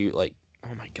who shoot, like,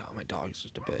 oh, my God, my dog's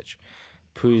just a bitch,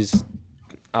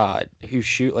 who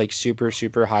shoot like super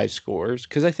super high scores,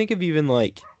 because I think of even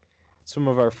like some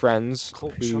of our friends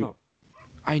shut up.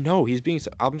 I know he's being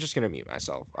I'm just gonna mute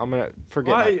myself. I'm gonna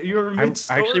forget. Why? You're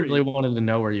mid-story. I actually really wanted to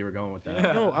know where you were going with that.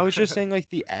 Yeah. No, I was just saying like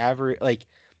the average, like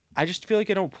I just feel like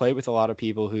I don't play with a lot of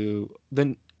people who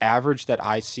the average that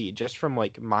I see just from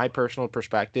like my personal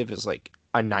perspective is like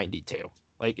a 92.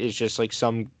 Like it's just like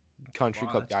some country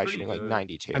club guy shooting like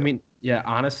 92. I mean, yeah,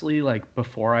 honestly, like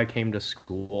before I came to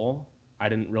school, I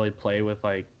didn't really play with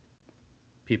like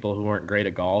people who weren't great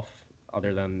at golf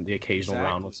other than the occasional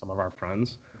round with some of our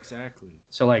friends. Exactly.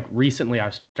 So like recently I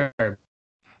started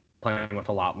playing with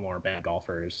a lot more bad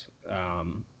golfers.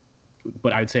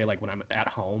 But I'd say like when I'm at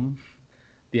home,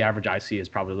 the average I see is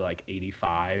probably like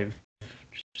 85,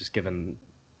 just given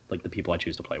like the people I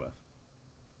choose to play with.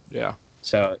 Yeah.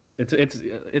 So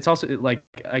it's also like,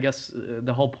 I guess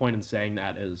the whole point in saying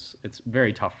that is it's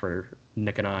very tough for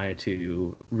Nick and I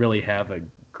to really have a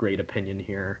great opinion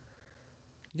here.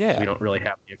 Yeah. We don't really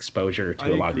have the exposure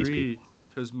to a lot of these people.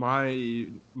 Because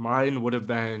mine would have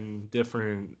been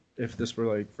different if this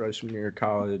were like freshman year of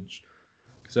college,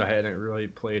 because I hadn't really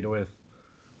played with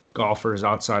golfers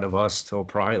outside of us till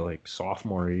probably like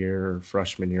sophomore year,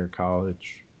 freshman year of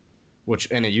college.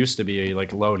 And it used to be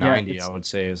like low 90, I would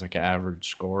say, is like an average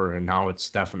score, and now it's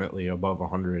definitely above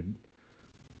 100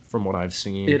 from what I've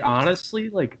seen. It honestly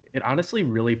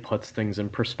really puts things in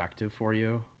perspective for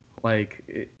you. Like,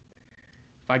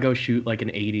 if I go shoot like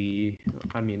an 80,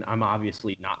 I mean, I'm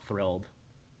obviously not thrilled.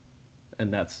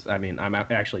 And I'm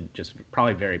actually just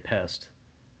probably very pissed.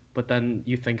 But then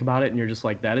you think about it and you're just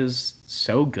like, that is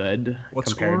so good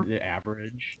compared to the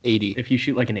average. 80. If you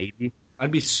shoot like an 80. I'd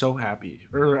be so happy.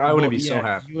 Or I wouldn't be so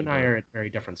happy. You and I are at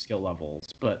very different skill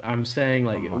levels. But I'm saying,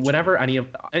 like, whenever any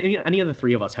of the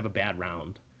three of us have a bad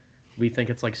round, we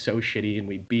think it's like so shitty and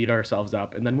we beat ourselves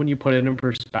up. And then when you put it in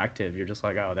perspective, you're just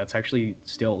like, oh, that's actually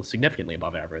still significantly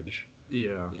above average.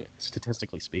 Yeah.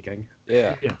 Statistically speaking.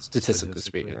 Yeah. Statistically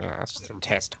speaking.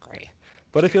 Statistically.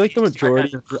 But I feel like the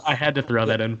majority. I had to throw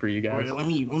that in for you guys.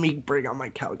 Wait, let me bring out my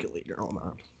calculator.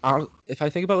 Hold on. If I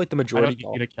think about like the I majority.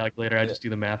 don't need a calculator. I just do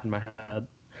the math in my head.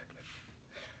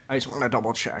 I just want to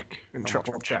double check and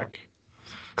triple check.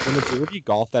 The majority of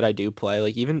golf that I do play,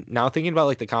 like even now thinking about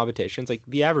like the competitions, like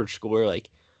the average score, like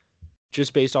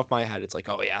just based off my head, it's like,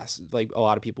 oh yeah, like a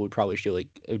lot of people would probably shoot like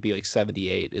it would be like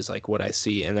 78 is like what I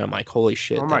see, and then I'm like, holy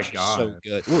shit, oh my that's God, so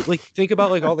good. Well, like think about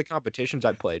like all the competitions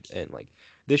I played in. Like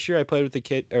this year, I played with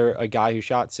a guy who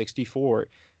shot 64,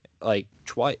 like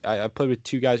twice. I played with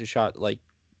two guys who shot like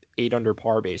 8 under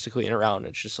par basically in a round.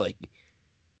 It's just like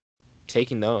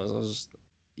taking those.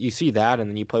 You see that, and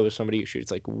then you play with somebody who shoots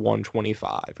like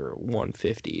 125 or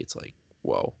 150. It's like,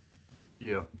 whoa.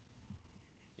 Yeah.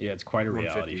 Yeah, it's quite a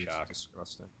reality shock.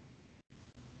 Disgusting.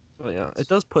 But yeah, it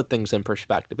does put things in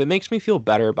perspective. It makes me feel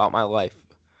better about my life.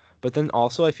 But then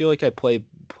also I feel like I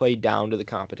play down to the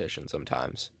competition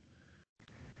sometimes.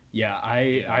 Yeah,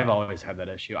 I've always had that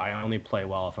issue. I only play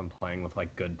well if I'm playing with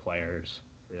like good players.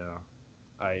 Yeah.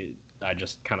 I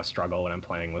just kind of struggle when I'm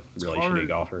playing with It's really hard. shitty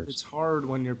golfers. It's hard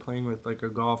when you're playing with like a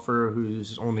golfer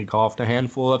who's only golfed a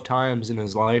handful of times in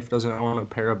his life, doesn't own a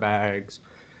pair of bags,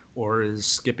 or is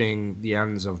skipping the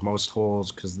ends of most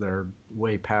holes because they're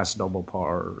way past double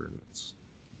par. And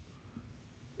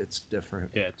it's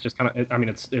different. Yeah, it's just kind of. I mean,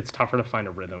 it's tougher to find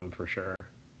a rhythm for sure.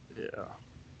 Yeah.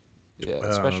 Yeah,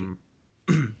 especially.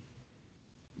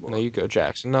 No, you go,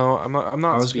 Jackson. No, I'm not.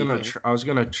 I was speaking. gonna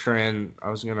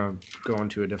go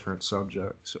into a different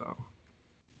subject. So.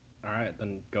 All right,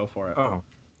 then go for it. Oh,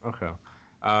 okay.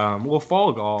 Well,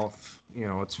 fall golf. You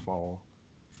know, it's fall.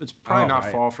 It's probably not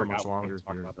I fall for forgot much we were longer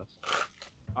talking here. about this.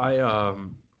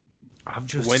 I've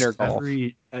just Winter golf.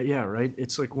 Yeah, right.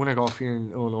 It's like winter golf here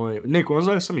in Illinois. Nick, when was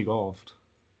the last time you golfed?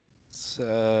 It's,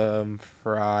 I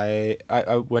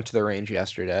went to the range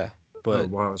yesterday, but Oh,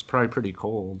 wow, it's probably pretty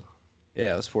cold.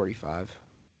 yeah, it was 45.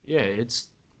 Yeah, it's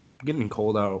getting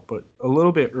cold out, but a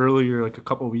little bit earlier, like a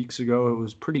couple weeks ago, it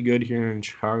was pretty good here in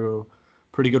Chicago.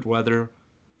 Pretty good weather.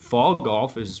 Fall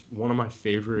golf is one of my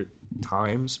favorite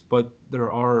times, but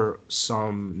there are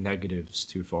some negatives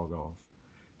to fall golf.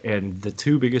 And the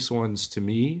two biggest ones to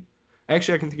me,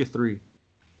 actually, I can think of three.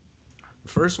 The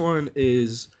first one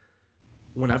is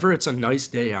whenever it's a nice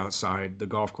day outside, the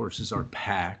golf courses are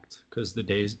packed because the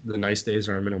nice days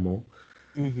are minimal.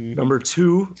 Mm-hmm. Number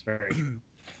two, It's very.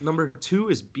 Number two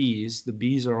is bees. The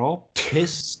bees are all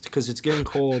pissed because it's getting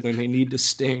cold and they need to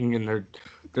sting, and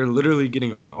they're literally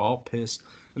getting all pissed.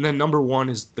 And then number one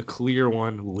is the clear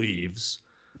one, leaves.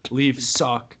 Leaves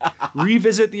suck.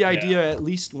 Revisit the idea at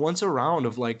least once a round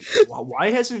of like,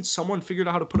 why hasn't someone figured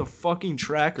out how to put a fucking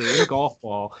tracker in a golf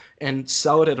ball and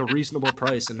sell it at a reasonable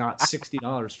price and not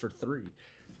 $60 for 3?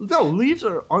 No, leaves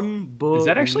are unbelievable. Is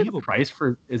that actually the price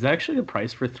for? Is that actually the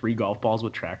price for 3 golf balls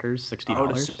with trackers?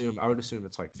 $60. I would assume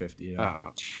it's like 50. Yeah.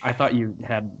 I thought you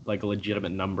had like a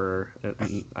legitimate number.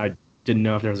 And I didn't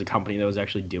know if there was a company that was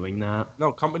actually doing that. No,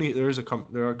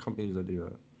 there are companies that do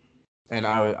that, and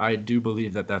I do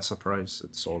believe that that's the price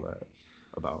it's sold at.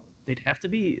 About They'd have to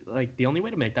be like the only way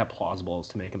to make that plausible is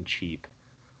to make them cheap.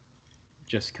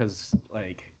 Just because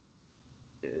like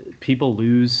people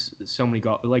lose so many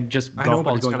golf just I know, golf but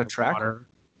balls it's going got a in the tracker. water.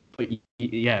 But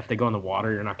yeah, if they go in the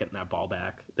water, you're not getting that ball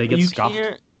back. They get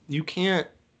scuffed. You can't.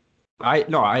 I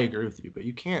agree with you, but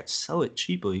you can't sell it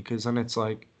cheaply because then it's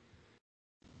like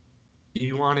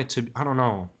you want it to. I don't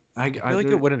know. I feel like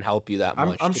it wouldn't help you that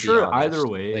much. I'm to be sure honest. either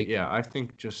way. Like, yeah, I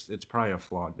think just it's probably a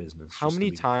flawed business. how just to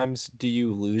many be- times do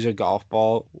you lose a golf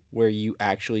ball where you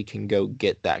actually can go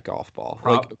get that golf ball?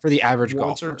 Prob- Like for the average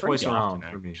Once or golfer. twice Pretty around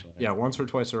often, for me. actually. Yeah, once or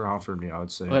twice around for me. I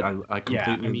would say But, I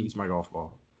completely I mean- lose my golf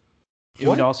ball. It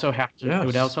would also have to. It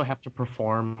would Yes. also have to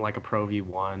perform like a Pro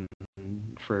V1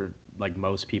 for like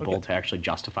most people Okay. to actually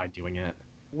justify doing it.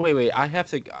 Wait. I have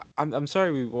to. I'm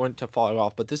sorry we went to fall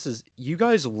golf, but this is you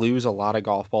guys lose a lot of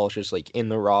golf balls just like in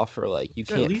the rough or like you At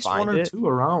can't least find one or it. two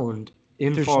around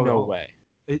in There's fall no golf. way.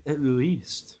 At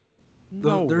least.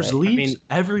 No There's way. leaves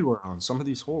everywhere on some of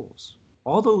these holes.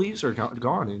 All the leaves are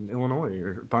gone in Illinois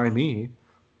or by me.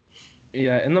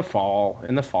 Yeah, in the fall,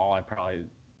 I probably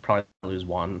lose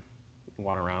one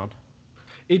around.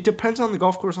 It depends on the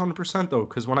golf course 100% though,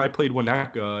 because when I played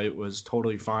Winnetka, it was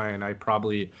totally fine. I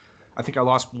think I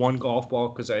lost one golf ball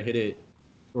because I hit it,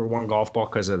 or one golf ball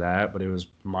because of that, but it was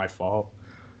my fault.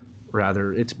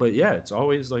 But yeah, it's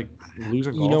always like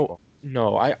losing golf ball.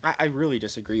 No, I really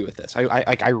disagree with this.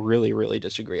 I really, really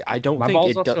disagree. I don't My think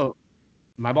balls it does. also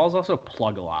my balls also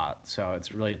plug a lot, so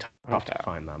it's really tough to Okay.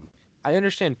 find them. I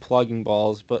understand plugging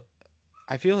balls, but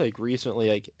I feel like recently,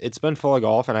 like it's been full of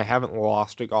golf, and I haven't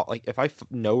lost a golf. Like if I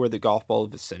know where the golf ball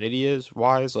vicinity is,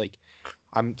 wise, like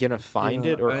I'm gonna find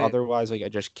Yeah, it, or I- otherwise, like I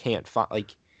just can't find.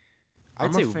 Like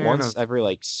I'm I'd a say fan once of- every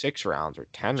like 6 rounds or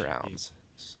 10 rounds.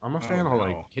 I'm a Oh, fan of no.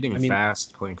 like hitting I mean-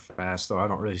 fast, playing fast, though. I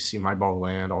don't really see my ball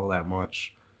land all that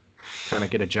much. Kind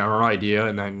of get a general idea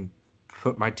and then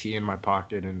put my tee in my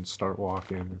pocket and start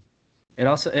walking. It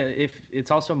also if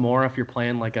it's also more if you're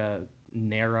playing like a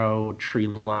narrow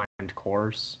tree-lined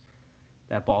course,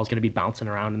 that ball's going to be bouncing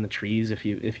around in the trees if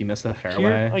you miss the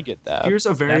fairway. I get that. Here's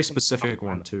a very That's- specific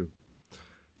one too.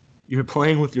 You're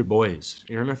playing with your boys.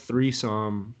 You're in a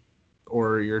threesome,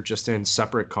 or you're just in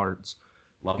separate carts.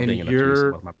 Love and being in a you're-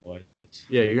 threesome with my boys.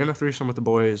 Yeah, you're in a threesome with the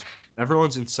boys.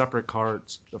 Everyone's in separate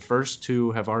carts. The first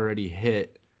two have already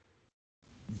hit.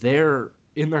 They're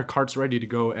in their carts ready to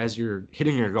go as you're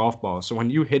hitting your golf ball. So when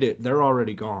you hit it, they're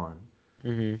already gone.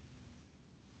 hmm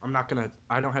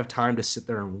I don't have time to sit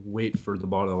there and wait for the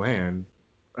ball to land.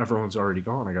 Everyone's already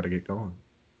gone. I got to get going.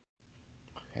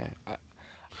 Okay.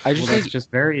 I just Well,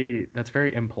 think that's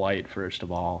very impolite. First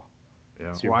of all,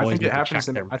 Yeah. So your Well, I boys think need it to happens.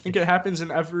 check their I think it happens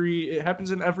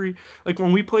in every. Like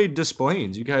when we played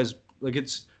Displanes, you guys like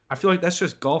it's. I feel like that's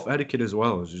just golf etiquette as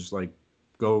well. It's just like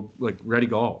go like ready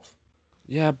golf.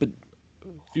 yeah, but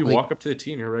If you Like- walk up to the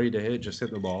tee and you're ready to hit, just hit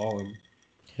the ball. And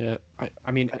yeah,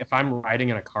 I mean, if I'm riding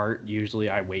in a cart, usually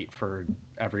I wait for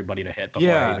everybody to hit before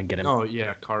I even get in. Oh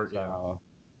yeah, cart. Yeah. So,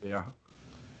 Yeah.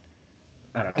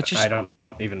 I don't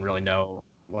even really know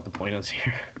what the point is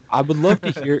here. I would love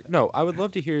to hear. No, I would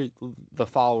love to hear the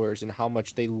followers and how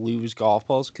much they lose golf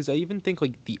balls. Because I even think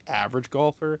like the average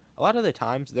golfer, a lot of the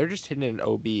times they're just hitting an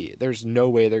OB. There's no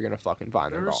way they're gonna fucking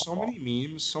find their There are golf so ball. many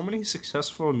memes, so many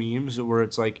successful memes where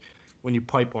it's like when you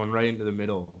pipe one right into the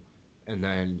middle, and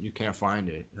then you can't find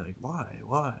it. You're like,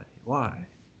 why?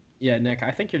 Yeah, Nick,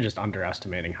 I think you're just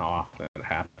underestimating how often it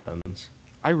happens.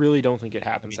 I really don't think it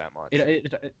happens that much. I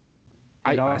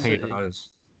I think it does.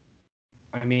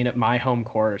 I mean, at my home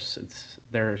course,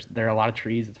 there are a lot of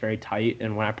trees. It's very tight,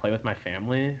 and when I play with my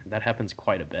family, that happens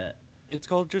quite a bit. It's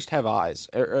called just have eyes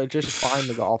or just find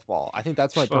the golf ball. I think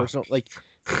that's my Fuck. personal like.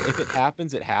 If it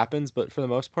happens, it happens. But for the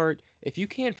most part, if you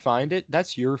can't find it,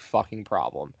 that's your fucking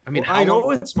problem. I mean, Well, I know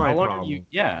long- it's my how long problem. Are you,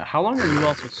 yeah, how long are you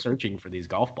also searching for these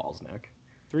golf balls, Nick?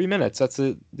 3 minutes. That's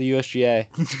the USGA.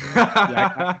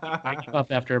 I give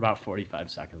up after about 45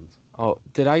 seconds. Oh,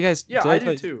 did I guys? Yeah, did I tell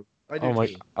do you- too. I do Oh my!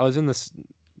 too. I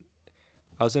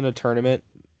was in a tournament,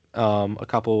 a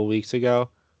couple of weeks ago,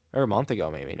 or a month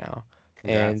ago maybe now,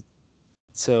 Congrats. and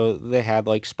so they had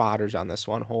like spotters on this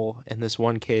one hole, and this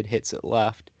one kid hits it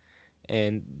left,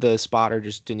 and the spotter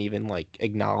just didn't even like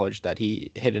acknowledge that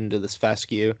he hit into this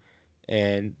fescue,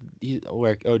 and we're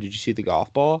like, oh, did you see the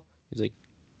golf ball? He's like,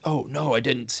 oh no, I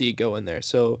didn't see it go in there.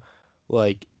 So,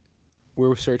 like,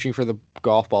 we're searching for the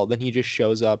golf ball. Then he just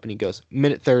shows up and he goes,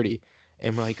 minute 30,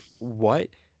 and we're like, what?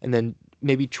 And then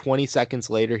maybe 20 seconds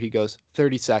later, he goes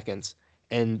 30 seconds,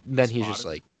 and then he's just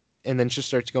Spotted. like, and then just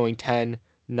starts going 10.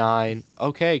 9.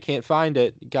 Okay, can't find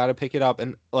it. Got to pick it up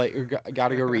and like got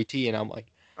to go re-tee. And I'm like,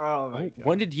 Oh my god.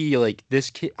 when did he like this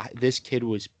kid? This kid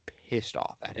was pissed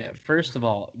off at Yeah, him. first of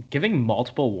all, giving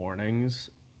multiple warnings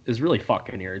is really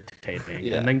fucking irritating.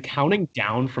 Yeah. And then counting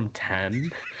down from 10,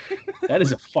 that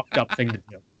is a fucked up thing to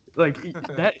do. Like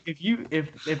that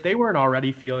if they weren't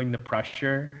already feeling the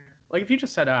pressure, like if you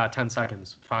just said 10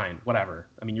 seconds, fine, whatever.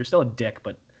 I mean, you're still a dick,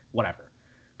 but whatever.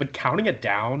 But counting it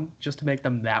down just to make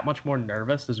them that much more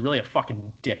nervous is really a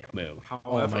fucking dick move. Oh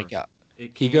However, my god.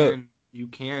 it He can, go- you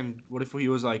can. What if he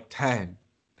was like 10,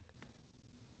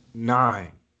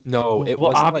 9? No, it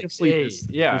well, wasn't like obviously hey, this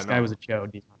yeah, guy no. was a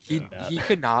chode. he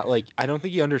could not like. I don't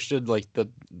think he understood like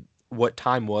what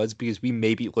time was because we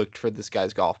maybe looked for this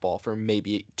guy's golf ball for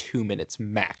maybe 2 minutes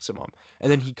maximum,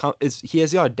 and then he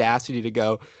has the audacity to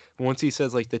go. Once he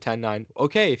says like the 10-9,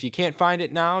 okay, if you can't find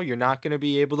it now, you're not going to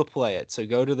be able to play it. So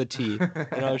go to the tee.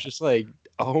 And I was just like,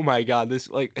 oh my god, this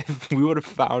like if we would have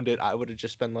found it, I would have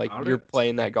just been like, I would've- you're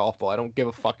playing that golf ball. I don't give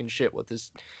a fucking shit what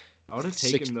this. I would have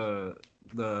Six- taken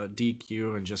the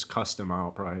DQ and just cussed him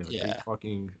out. Probably. Like, Yeah.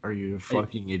 Are you a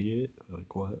fucking idiot?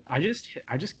 Like what?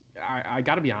 I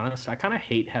gotta be honest. I kind of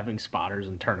hate having spotters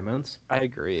in tournaments I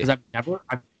agree. because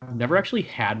I've never actually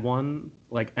had one.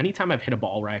 Like anytime I've hit a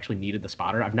ball where I actually needed the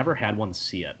spotter, I've never had one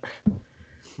see it.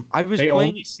 I was They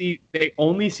playing.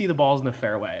 only see the balls in the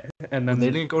fairway, and then They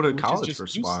didn't go to which is college just for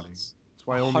spotting. useless. That's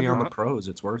why only on the 100. pros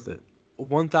it's worth it.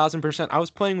 1000%. I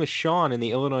was playing with Sean in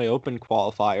the Illinois Open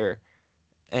qualifier,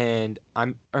 and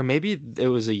or maybe it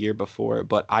was a year before,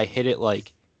 but I hit it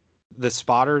like the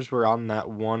spotters were on that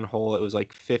one hole. It was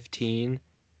like 15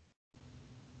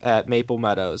 at Maple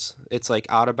Meadows. It's like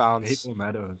out of bounds, Maple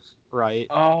Meadows. right?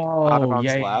 Out of Oh bounds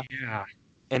yeah, left. yeah.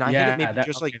 And I hit it maybe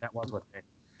just like that was what they.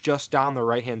 just down the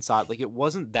right hand side. Like it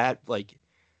wasn't that like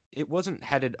it wasn't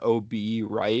headed OB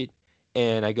right.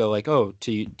 And I go like, oh,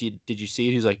 did you see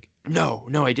it? He's like, no,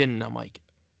 I didn't. I'm like,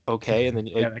 okay. And then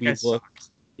Yeah, like, that we guy look,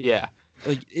 sucks. yeah,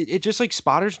 like it just like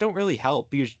spotters don't really help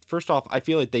because first off, I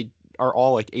feel like they are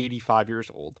all like 85 years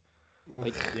old.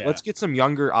 Like Yeah. let's get some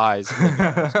younger eyes.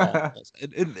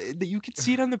 And you can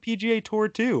see it on the PGA Tour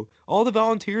too. All the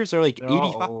volunteers are like They're all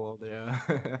 85. old,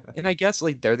 yeah. And I guess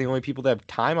like they're the only people that have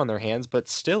time on their hands, but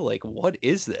still, like, what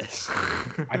is this?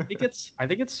 I think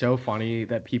it's so funny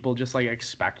that people just like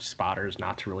expect spotters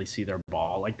not to really see their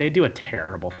ball. Like they do a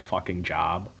terrible fucking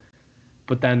job.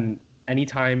 But then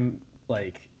anytime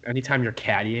you're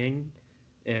caddying,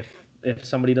 if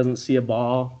somebody doesn't see a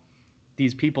ball,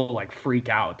 these people like freak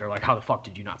out. They're like, "How the fuck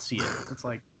did you not see it?" It's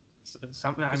like,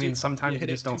 Sometimes you hit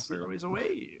just it don't two see them. fairways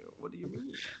away. What do you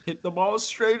mean? Hit the ball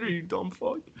straighter, you dumb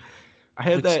fuck. I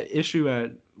had that issue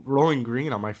at Rolling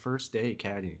Green on my first day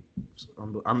caddying.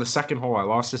 On the second hole, I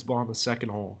lost this ball on the second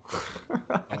hole.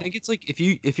 I think it's like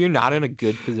if you're not in a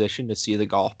good position to see the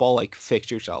golf ball, like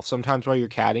fix yourself. Sometimes while you're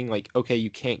caddying, like okay, you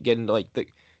can't get into like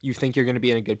you think you're gonna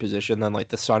be in a good position, then like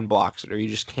the sun blocks it, or you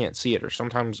just can't see it, or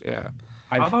sometimes yeah.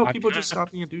 How about I've people kinda just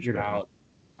stop being a figured douchebag? out.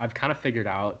 I've kind of figured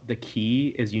out the key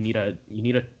is you need a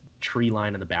tree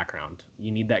line in the background.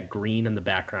 You need that green in the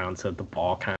background so that the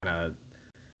ball kind of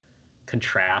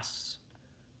contrasts.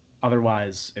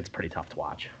 Otherwise, it's pretty tough to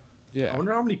watch. I Yeah,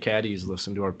 wonder how many caddies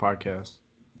listen to our podcast.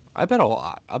 I bet a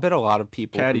lot. I bet a lot of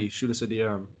people. Caddy, shoot us a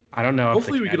DM. I don't know.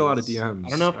 Hopefully if the we get a lot of caddies- DMs. I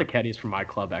don't know if the caddies from my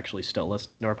club actually still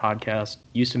listen to our podcast.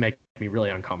 Used to make me really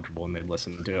uncomfortable when they'd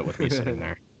listen to it with me sitting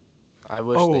there. I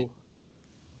wish they.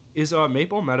 Is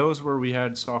Maple Meadows where we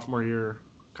had sophomore year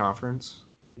conference?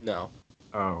 No.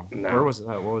 Oh, No. where was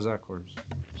that? What was that course?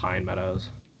 Pine Meadows.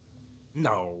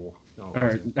 No.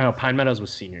 Or no, Pine Meadows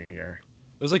was senior year.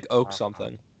 It was like Oak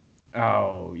something.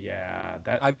 Oh yeah,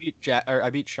 that I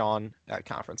beat Sean at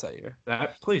conference that year.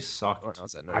 That place sucked. When I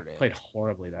was at I Notre Dame. played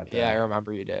horribly that day. Yeah, I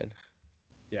remember you did.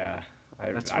 Yeah,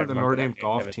 That's I where the remember Notre that Dame game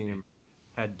golf vividly. team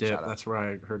had dip. Shout out. That's where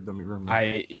I heard them rumor.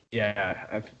 I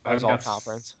I was got all s-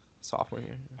 conference sophomore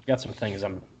year. I've got some things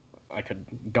I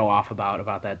could go off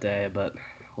about that day, but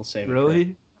we'll save it.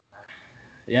 Really?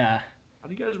 Yeah, How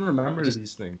do you guys remember Just-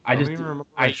 these things? I don't just- even remember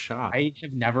my shot. I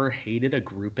have never hated a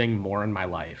grouping more in my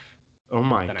life. Oh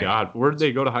my than I- god, where'd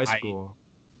they go to high I- school?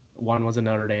 One was a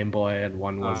Notre Dame boy and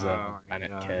one was Oh a my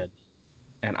Bennett God. kid,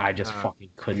 and I just Oh. fucking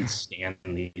couldn't stand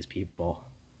these people.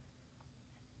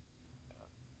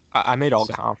 I made all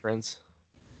So- conference.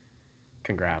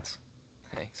 Congrats.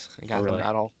 Thanks. I got Really? the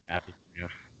medal. Happy for you.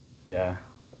 Yeah.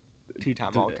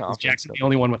 2-time all Is conference. Jackson the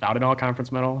only one without an all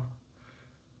conference medal?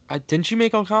 Didn't you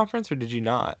make all conference or did you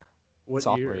not? What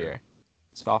Sophomore year.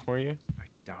 Sophomore year? I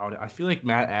doubt it. I feel like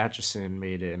Matt Atchison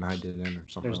made it and I didn't, or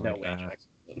something There's no like way. that.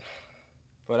 Jackson.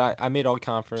 But I made all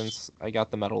conference. I got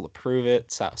the medal to prove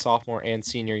it, sophomore and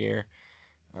senior year.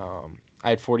 I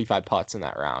had 45 putts in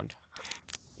that round.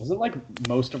 Wasn't like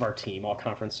most of our team all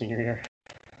conference senior year?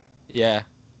 Yeah.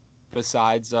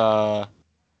 Besides, No,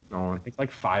 I think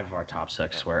like 5 of our top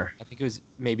 6 were. I think it was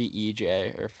maybe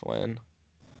EJ or Flynn.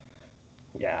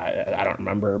 Yeah, I don't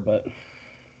remember, but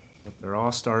they're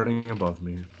all starting above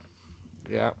me.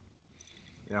 Yeah.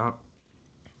 Yeah.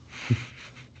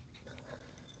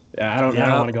 yeah, I don't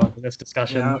Yeah. want to go into this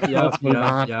discussion. Let's move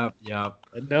on. Yep.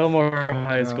 No more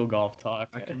high school golf talk.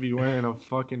 I could be wearing a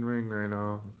fucking ring right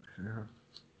now. Yeah.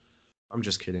 I'm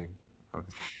just kidding.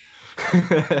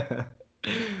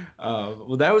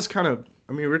 Well, that was kind of.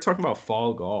 I mean, we were talking about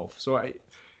fall golf. So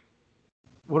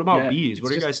What about Yeah, bees? it's What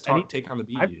do you just guys take on the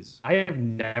bees? I have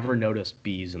never noticed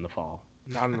bees in the fall.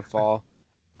 Not in the fall.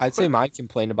 I'd say my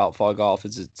complaint about fall golf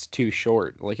is it's too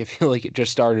short. Like I feel like it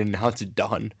just started and now it's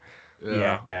done.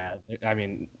 Yeah. I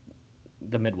mean,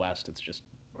 the Midwest, it's just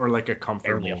Or like a barely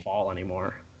comfortable. a fall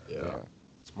anymore. Yeah.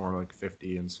 It's more like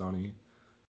 50 and sunny.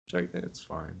 Check it's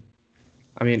fine.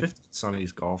 I mean, 50 and sunny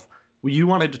is golf. Well, you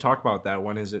wanted to talk about that.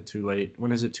 When is it too late?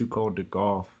 When is it too cold to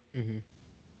golf? Mm-hmm.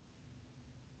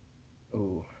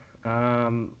 ooh,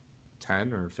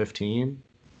 10 or 15?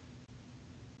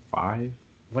 5?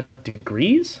 what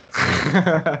degrees?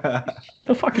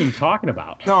 The fuck are you talking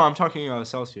about? No, I'm talking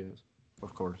Celsius,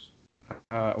 of course.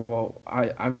 Well,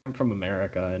 I'm from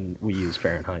America and we use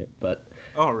Fahrenheit, but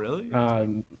Oh, really?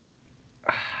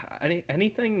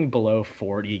 anything below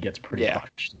 40 gets pretty Yeah.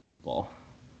 questionable.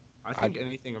 I think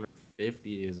anything under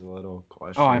 50 is a little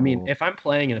questionable. Oh, I mean, if I'm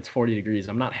playing and it's 40 degrees,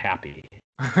 I'm not happy,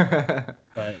 but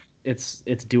it's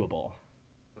doable.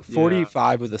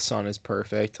 45 with the sun is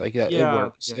perfect. Like that, Yeah, it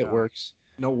works. yeah. It works.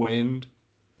 No wind.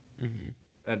 Mm-hmm.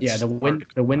 That's Yeah, the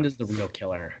wind is the real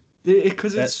killer.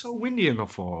 because that- it's so windy in the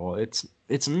fall.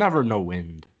 It's never no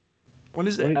wind. When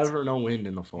is it When it's- ever no wind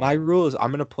in the fall? My rule is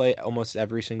I'm gonna play almost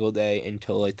every single day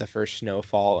until like the first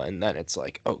snowfall, and then it's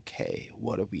like, okay,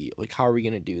 what are we like? How are we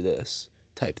gonna do this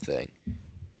type thing?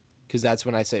 Because that's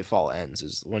when I say fall ends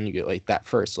is when you get like that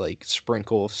first like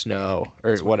sprinkle of snow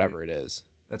or That's when whatever it is.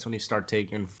 That's when you start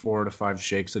taking 4 to 5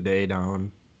 shakes a day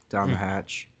down the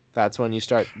hatch. That's when you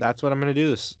start. That's what I'm gonna do.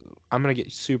 This I'm gonna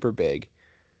get super big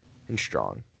and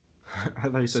strong. I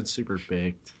thought you said super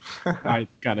baked. I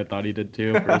kind of thought he did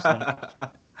too. For a second.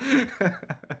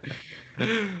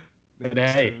 But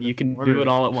hey, you can do it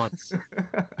all at once.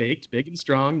 Baked, big, and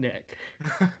strong, Nick.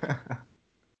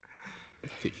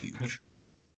 Huge.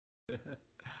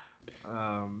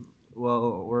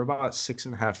 Well, we're about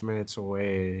 6.5 minutes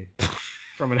away.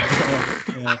 From an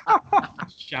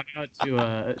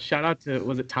shout out to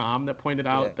was it Tom that pointed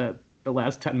out that the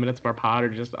last 10 minutes of our pod are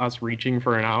just us reaching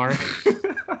for an hour?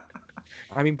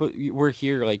 I mean, but we're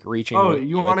here like reaching. Oh,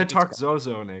 you want to talk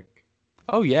Zozo, Nick?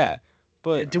 Oh yeah,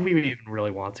 but Do we even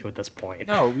really want to at this point?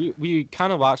 no, we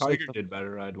kind of watched. Tiger did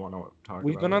better. I'd want to talk.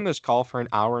 We've about been it. on this call for an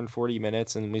hour and 40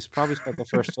 minutes, and we probably spent the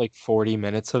first like 40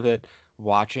 minutes of it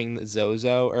watching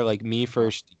Zozo, or like me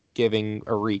first giving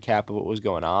a recap of what was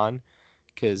going on,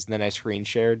 because then I screen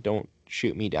shared. Don't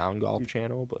shoot me down, Golf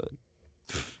Channel, but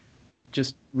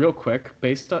Just real quick,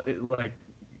 based on like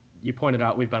you pointed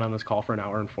out, we've been on this call for an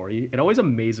hour and 40. It always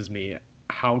amazes me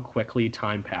how quickly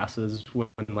time passes when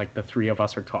like the three of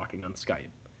us are talking on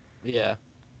Skype. yeah.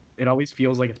 It always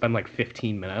feels like it's been like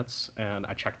 15 minutes, and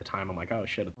I check the time. I'm like, oh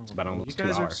shit, it's been You almost 2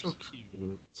 guys are hours. so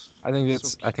cute. I think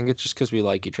it's just because we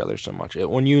like each other so much.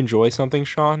 When you enjoy something,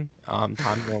 Sean, time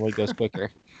normally goes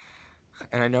quicker.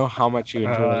 And I know how much you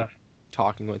enjoy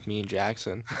talking with me and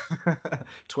Jackson.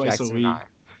 Twice Jackson a and week I.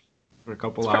 for a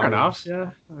couple Fair hours.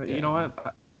 enough. Yeah. You know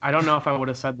what? I don't know if I would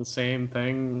have said the same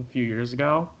thing a few years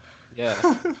ago, Yeah.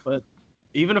 but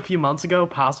even a few months ago,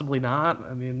 possibly not.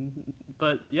 I mean,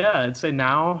 but yeah, I'd say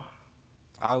now.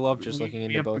 I love just We- looking we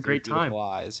into have a both your great time. beautiful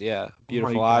eyes. Yeah,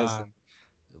 beautiful my eyes, God.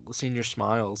 and seeing your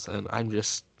smiles, and I'm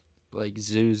just like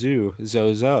Zozo,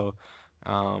 the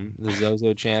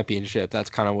Zozo Championship. That's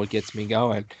kind of what gets me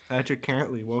going. Patrick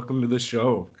Cantley, welcome to the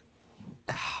show.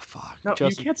 Ah, fuck. No,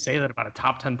 Justin, you can't say that about a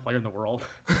top 10 player in the world.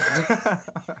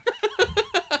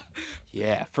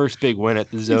 yeah, first big win at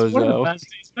the He's one of the Zozo. best.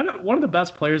 He's been one of the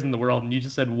best players in the world, and you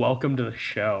just said welcome to the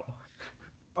show.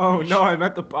 Oh no, I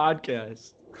meant the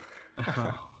podcast.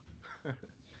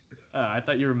 I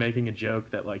thought you were making a joke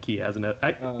that like he hasn't.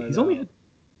 He's no. only.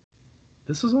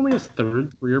 This was only his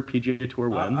third career PGA Tour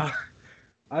win.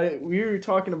 We were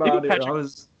talking about Maybe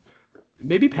it.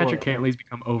 Maybe Patrick What? Cantley's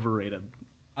become overrated.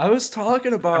 I was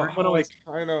talking about Everyone how always-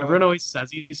 kind of. Everyone always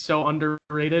says he's so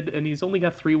underrated, and he's only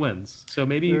got 3 wins. So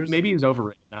maybe he's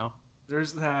overrated now.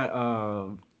 There's that.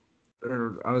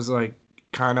 I was like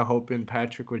kind of hoping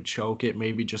Patrick would choke it,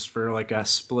 maybe just for like a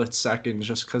split second,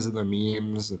 just because of the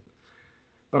memes.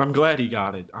 But I'm glad he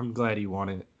got it. I'm glad he won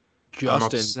it.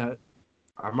 Justin,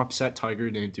 I'm upset Tiger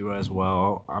didn't do as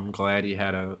well. I'm glad he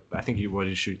had I think he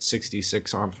would shoot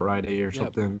 66 on Friday or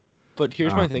something. but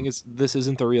here's my thing: is this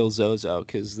isn't the real Zozo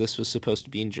because this was supposed to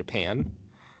be in Japan.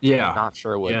 Yeah. Not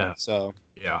sure what. Yeah. So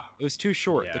Yeah. it was too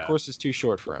short. The Yeah. course is too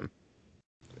short for him.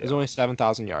 It was only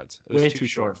 7,000 yards. It was Way too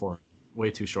short for him.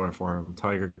 Way too short for him.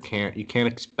 You can't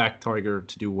expect Tiger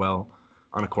to do well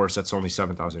on a course that's only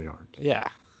 7,000 yards. Yeah.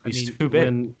 He's too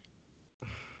big.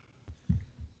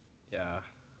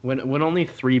 When only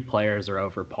 3 players are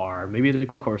over par, maybe the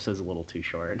course is a little too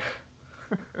short.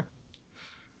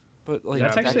 But like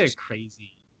That's actually that's- a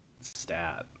crazy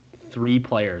stat. 3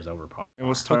 players over par. And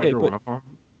was Tiger Okay, one of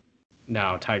them?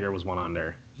 No, Tiger was 1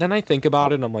 under. Then I think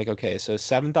about it and I'm like, okay, so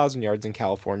 7,000 yards in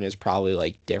California is probably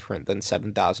like different than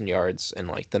 7,000 yards in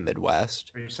like the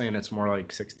Midwest. Are you saying it's more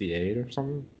like 68 or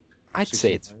something? I'd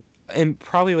say it's, and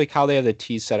probably like how they have the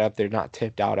tees set up, they're not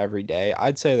tipped out every day.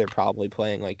 I'd say they're probably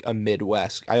playing like a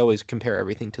Midwest. I always compare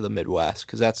everything to the Midwest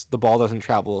because the ball doesn't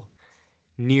travel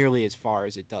nearly as far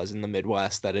as it does in the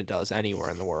Midwest that it does anywhere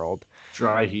in the world.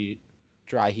 Dry heat.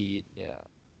 Dry heat, yeah.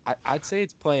 I'd say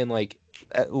it's playing like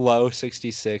at low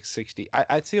 66, 60.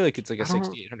 I'd say like it's like a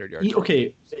 6,800 yard.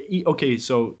 Okay,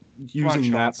 so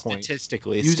using that point,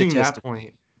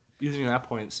 using that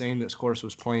point, saying this course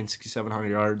was playing 6,700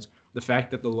 yards, the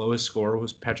fact that the lowest score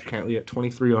was Patrick Cantley at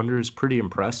 23 under is pretty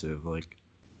impressive. Like,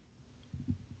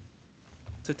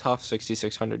 It's a tough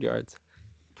 6,600 yards.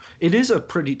 it is a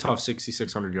pretty tough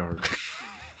 6,600 yards.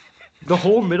 The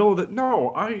whole middle of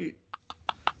the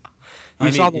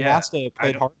You saw the last day it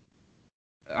played hard.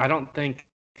 I don't think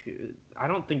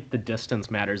the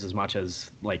distance matters as much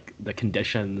as like the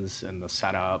conditions and the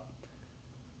setup,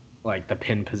 like the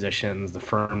pin positions, the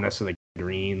firmness of the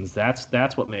greens.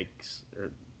 That's what makes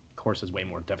courses way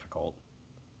more difficult.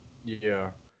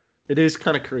 Yeah. It is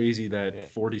kind of crazy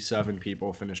that 47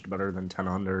 people finished better than 10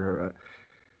 under.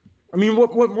 I mean,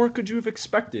 what more could you have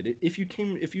expected? If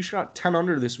you shot 10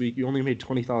 under this week, you only made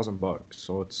 $20,000.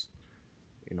 So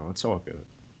it's all good.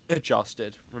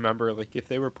 Adjusted. Remember, like if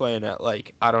they were playing at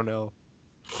like, I don't know,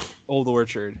 Old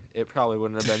Orchard, it probably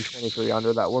wouldn't have been 23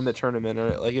 under that limit tournament.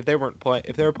 Or like if they were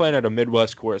playing at a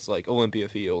Midwest course like Olympia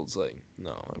Fields, like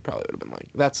no, it probably would have been like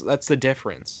that's the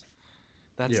difference.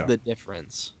 That's the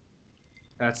difference.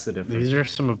 That's the difference. These are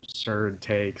some absurd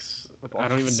takes. I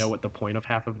don't even know what the point of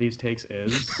half of these takes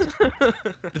is.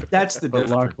 That's the But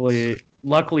difference.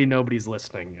 luckily nobody's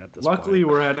listening at this point. Luckily,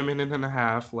 we're at a minute and a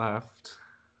half left.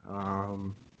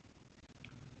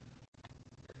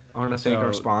 I want to thank our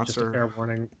Just a sponsor.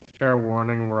 fair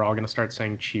warning, we're all going to start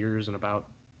saying cheers in about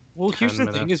Well, here's 10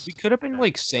 the thing: minutes. is we could have been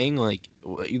like saying like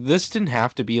this didn't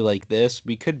have to be like this.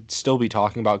 We could still be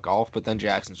talking about golf, but then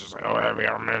Jackson's just like, "Oh, we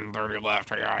got a minute 30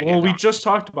 left." Well, we just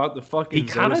talked about the fucking He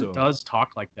kind Zozo. of does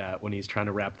talk like that when he's trying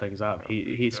to wrap things up.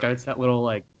 He starts that little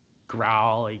like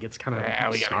growl. He gets kind of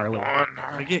snarly.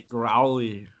 I get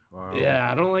growly. Wow. Yeah,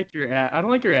 I don't like your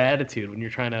attitude when you're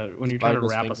trying to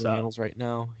wrap us up. fingernails right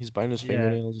now. He's biting his Yeah.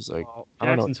 fingernails. He's like, Well, I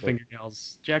don't know.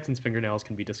 Jackson's fingernails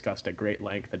can be discussed at great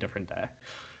length a different day.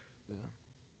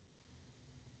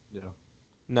 Yeah.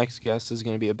 Next guest is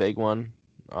gonna be a big one.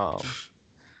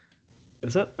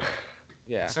 Is it? I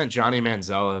Yeah, sent Johnny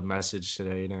Manziel a message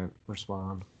today. He didn't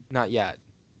respond. not yet.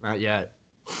 Not yet.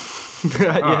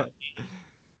 Not Oh, yet.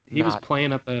 He was Not-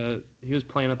 playing at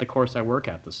the course I work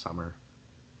at this summer.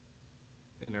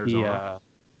 In Arizona.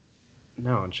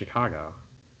 No, in Chicago.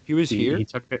 He was here.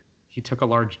 He took a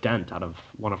large dent out of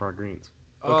one of our greens.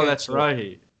 Oh, Okay, that's so-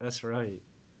 right. That's right.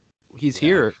 He's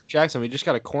here, Jackson. We just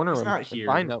got to corner He's him. not and here.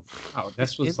 Find him. Oh,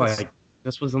 this In was the-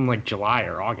 in like July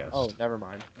or August. Oh, never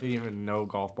mind. Didn't even know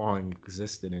golf balling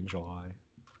existed in July.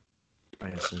 I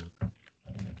assume.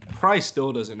 Probably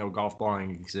still doesn't know golf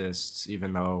balling exists,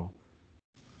 even though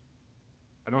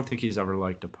I don't think he's ever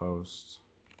liked a post.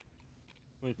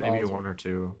 Maybe one or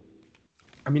two.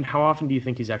 I mean, how often do you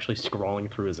think he's actually scrolling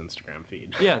through his Instagram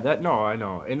feed? Yeah, I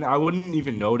know. And I wouldn't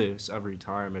even notice every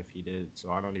time if he did,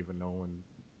 so I don't even know when.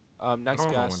 Next I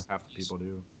don't know when guest half the people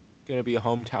do. gonna be a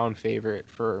hometown favorite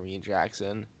for me and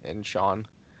Jackson and Sean.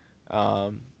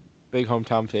 Big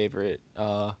hometown favorite.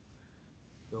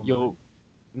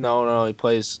 No, he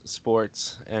plays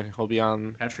sports and he'll be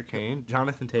on. Patrick Kane,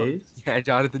 Jonathan Taze. Yeah,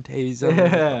 Jonathan Taze.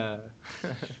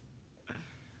 Yeah.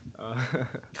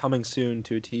 Coming soon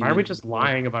to a TV. Why are we just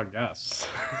lying about guests?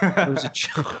 It was a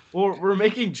joke. Well, we're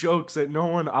making jokes that no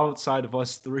one outside of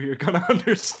us three are gonna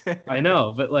understand. I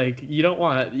know, but like you don't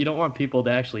want people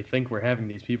to actually think we're having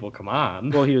these people come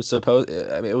on. Well, he was supposed.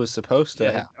 I mean, it was supposed to.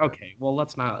 Yeah, happen. okay. Well,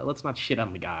 let's not shit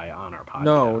on the guy on our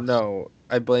podcast. No.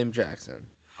 I blame Jackson.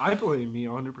 I blame me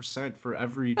 100% for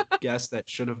every guest that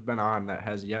should have been on that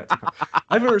has yet to come.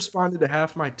 I haven't responded to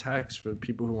half my texts for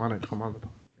people who want to come on the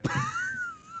podcast.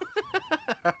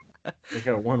 I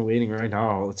got one waiting right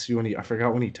now. Let's see I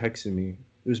forgot when he texted me.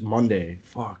 It was Monday.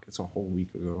 Fuck, it's a whole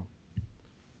week ago.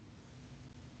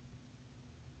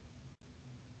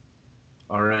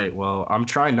 All right. Well, I'm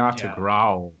trying not to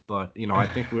growl, but I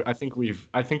think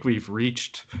we've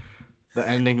reached the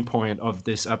ending point of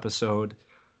this episode.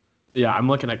 Yeah, I'm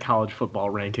looking at college football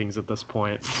rankings at this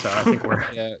point, so I think we're.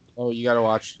 Yeah. Oh, you gotta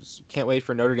watch. Can't wait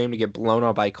for Notre Dame to get blown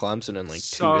out by Clemson in like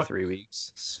 2 to 3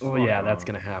 weeks. Oh yeah, that's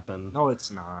gonna happen. No,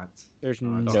 it's not. There's No,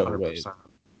 no it's way. 100%.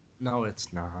 No,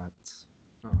 it's not.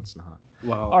 No, it's not.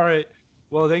 Well, All right.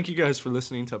 Well, thank you guys for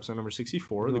listening to episode number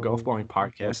 64 of the Golf Balling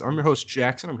Podcast. I'm your host,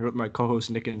 Jackson. I'm here with my co-hosts,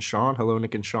 Nick and Sean. Hello,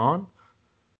 Nick and Sean.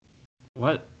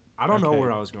 what? I don't know Okay.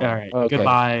 where I was going. All right. Okay.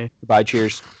 Goodbye. Goodbye.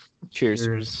 Cheers. Cheers.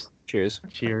 Cheers. Cheers.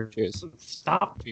 Cheers. Cheers. Stop